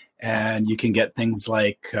store.welcomehomepodcast.com. And you can get things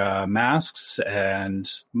like masks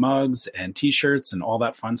and mugs and T-shirts and all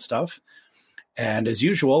that fun stuff. And as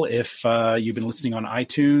usual, if you've been listening on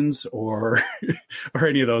iTunes or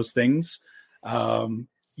any of those things,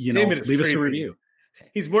 leave us a review.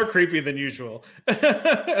 He's more creepy than usual.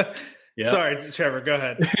 Yeah. Sorry, Trevor, go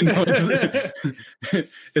ahead. No,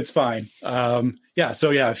 it's fine.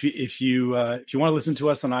 If you want to listen to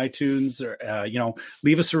us on iTunes, or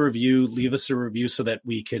leave us a review so that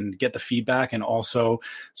we can get the feedback, and also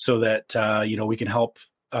so that we can help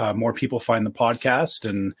more people find the podcast.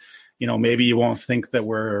 And maybe you won't think that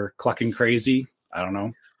we're clucking crazy. I don't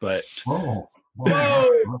know, but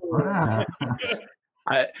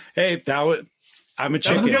I'm a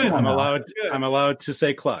chicken. I'm allowed to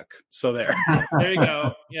say cluck. So there. There you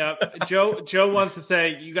go. Yeah. Joe wants to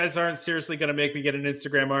say, you guys aren't seriously going to make me get an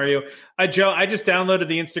Instagram, are you? Joe, I just downloaded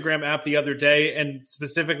the Instagram app the other day, and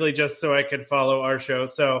specifically just so I could follow our show.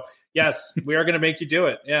 So yes, we are going to make you do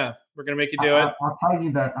it. Yeah, we're going to make you do it. I'll tell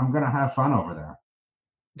you that I'm going to have fun over there.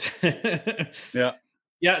 Yeah.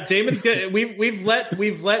 Yeah, Damon's good. We've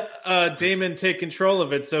let Damon take control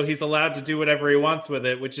of it, so he's allowed to do whatever he wants with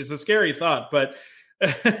it, which is a scary thought. But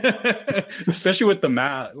especially with the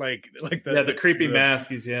mask, like the creepy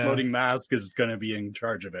mask, floating mask is going to be in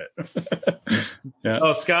charge of it. Yeah.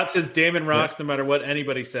 Oh, Scott says Damon rocks no matter what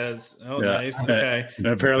anybody says. Oh, nice. Okay. And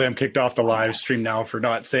apparently, I'm kicked off the live stream now for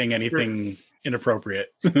not saying anything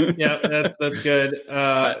inappropriate. Yeah, that's good.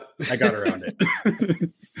 I got around it.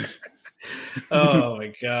 Oh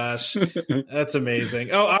my gosh, that's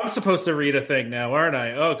amazing. Oh, I'm supposed to read a thing now, aren't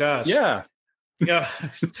I? Oh gosh. Yeah.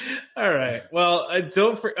 All right. Well,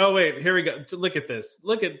 oh wait, here we go. Look at this.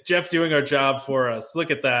 Look at Jeff doing our job for us.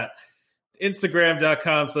 Look at that.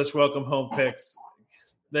 Instagram.com/welcomehomepicks.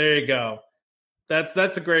 There you go.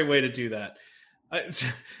 That's a great way to do that. And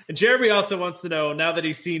Jeremy also wants to know, now that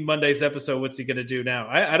he's seen Monday's episode, what's he going to do now?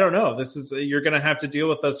 I don't know. You're going to have to deal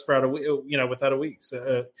with us for without a week.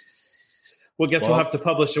 So, we'll have to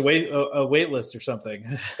publish a wait list or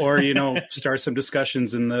something, or start some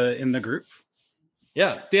discussions in the group.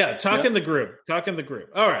 Yeah. Talk in the group.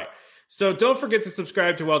 All right. So don't forget to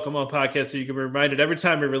subscribe to Welcome Home Podcast so you can be reminded every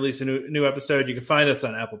time we release a new episode. You can find us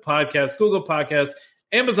on Apple Podcasts, Google Podcasts,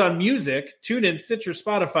 Amazon Music, TuneIn, Stitcher,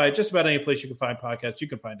 Spotify, just about any place you can find podcasts, you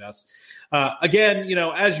can find us. Again,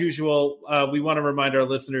 as usual, we want to remind our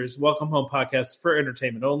listeners, Welcome Home Podcast for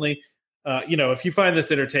entertainment only. If you find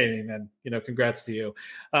this entertaining, then, congrats to you.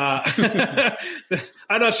 I'm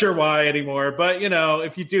not sure why anymore, but,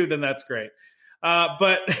 if you do, then that's great.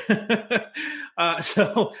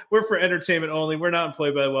 So we're for entertainment only. We're not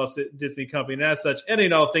employed by the Walt Disney Company. And as such, any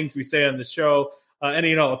and all things we say on the show,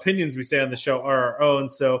 any and all opinions we say on the show are our own.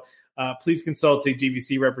 So please consult a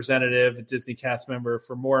DVC representative, a Disney cast member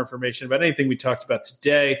for more information about anything we talked about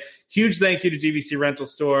today. Huge thank you to DVC Rental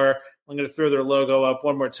Store. I'm going to throw their logo up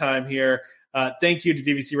one more time here. Thank you to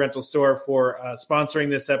DVC Rental Store for sponsoring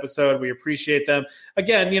this episode. We appreciate them.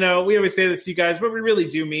 Again, we always say this to you guys, but we really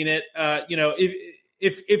do mean it.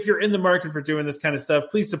 If you're in the market for doing this kind of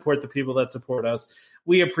stuff, please support the people that support us.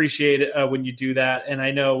 We appreciate it when you do that. And I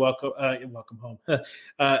know welcome home.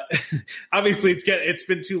 Obviously, it's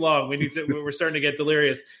been too long. We're starting to get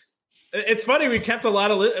delirious. It's funny. We kept a lot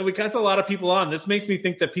of people on. This makes me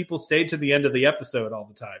think that people stayed to the end of the episode all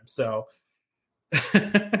the time. So,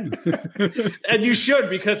 and you should,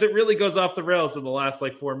 because it really goes off the rails in the last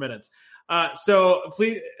 4 minutes. So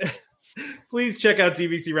please check out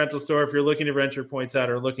DVC Rental Store if you're looking to rent your points out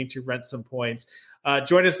or looking to rent some points.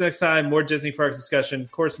 Join us next time. More Disney Parks discussion,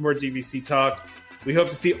 of course, more DVC talk. We hope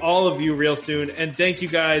to see all of you real soon. And thank you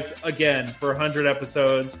guys again for 100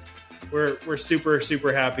 episodes. We're super,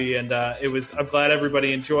 super happy. And I'm glad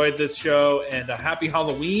everybody enjoyed this show, and happy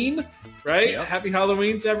Halloween, right? Yep. Happy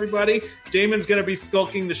Halloween to everybody. Damon's going to be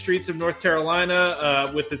skulking the streets of North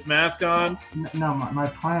Carolina with his mask on. No, my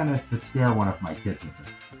plan is to scare one of my kids with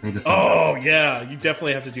it. Yeah, you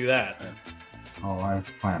definitely have to do that. Oh, I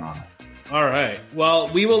plan on it. All right. Well,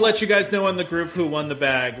 we will let you guys know on the group who won the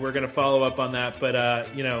bag. We're going to follow up on that. But,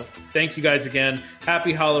 thank you guys again.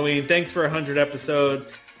 Happy Halloween. Thanks for 100 episodes.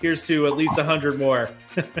 Here's to at least 100 more.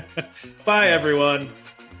 Bye, everyone.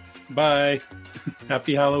 Bye.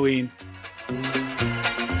 Happy Halloween.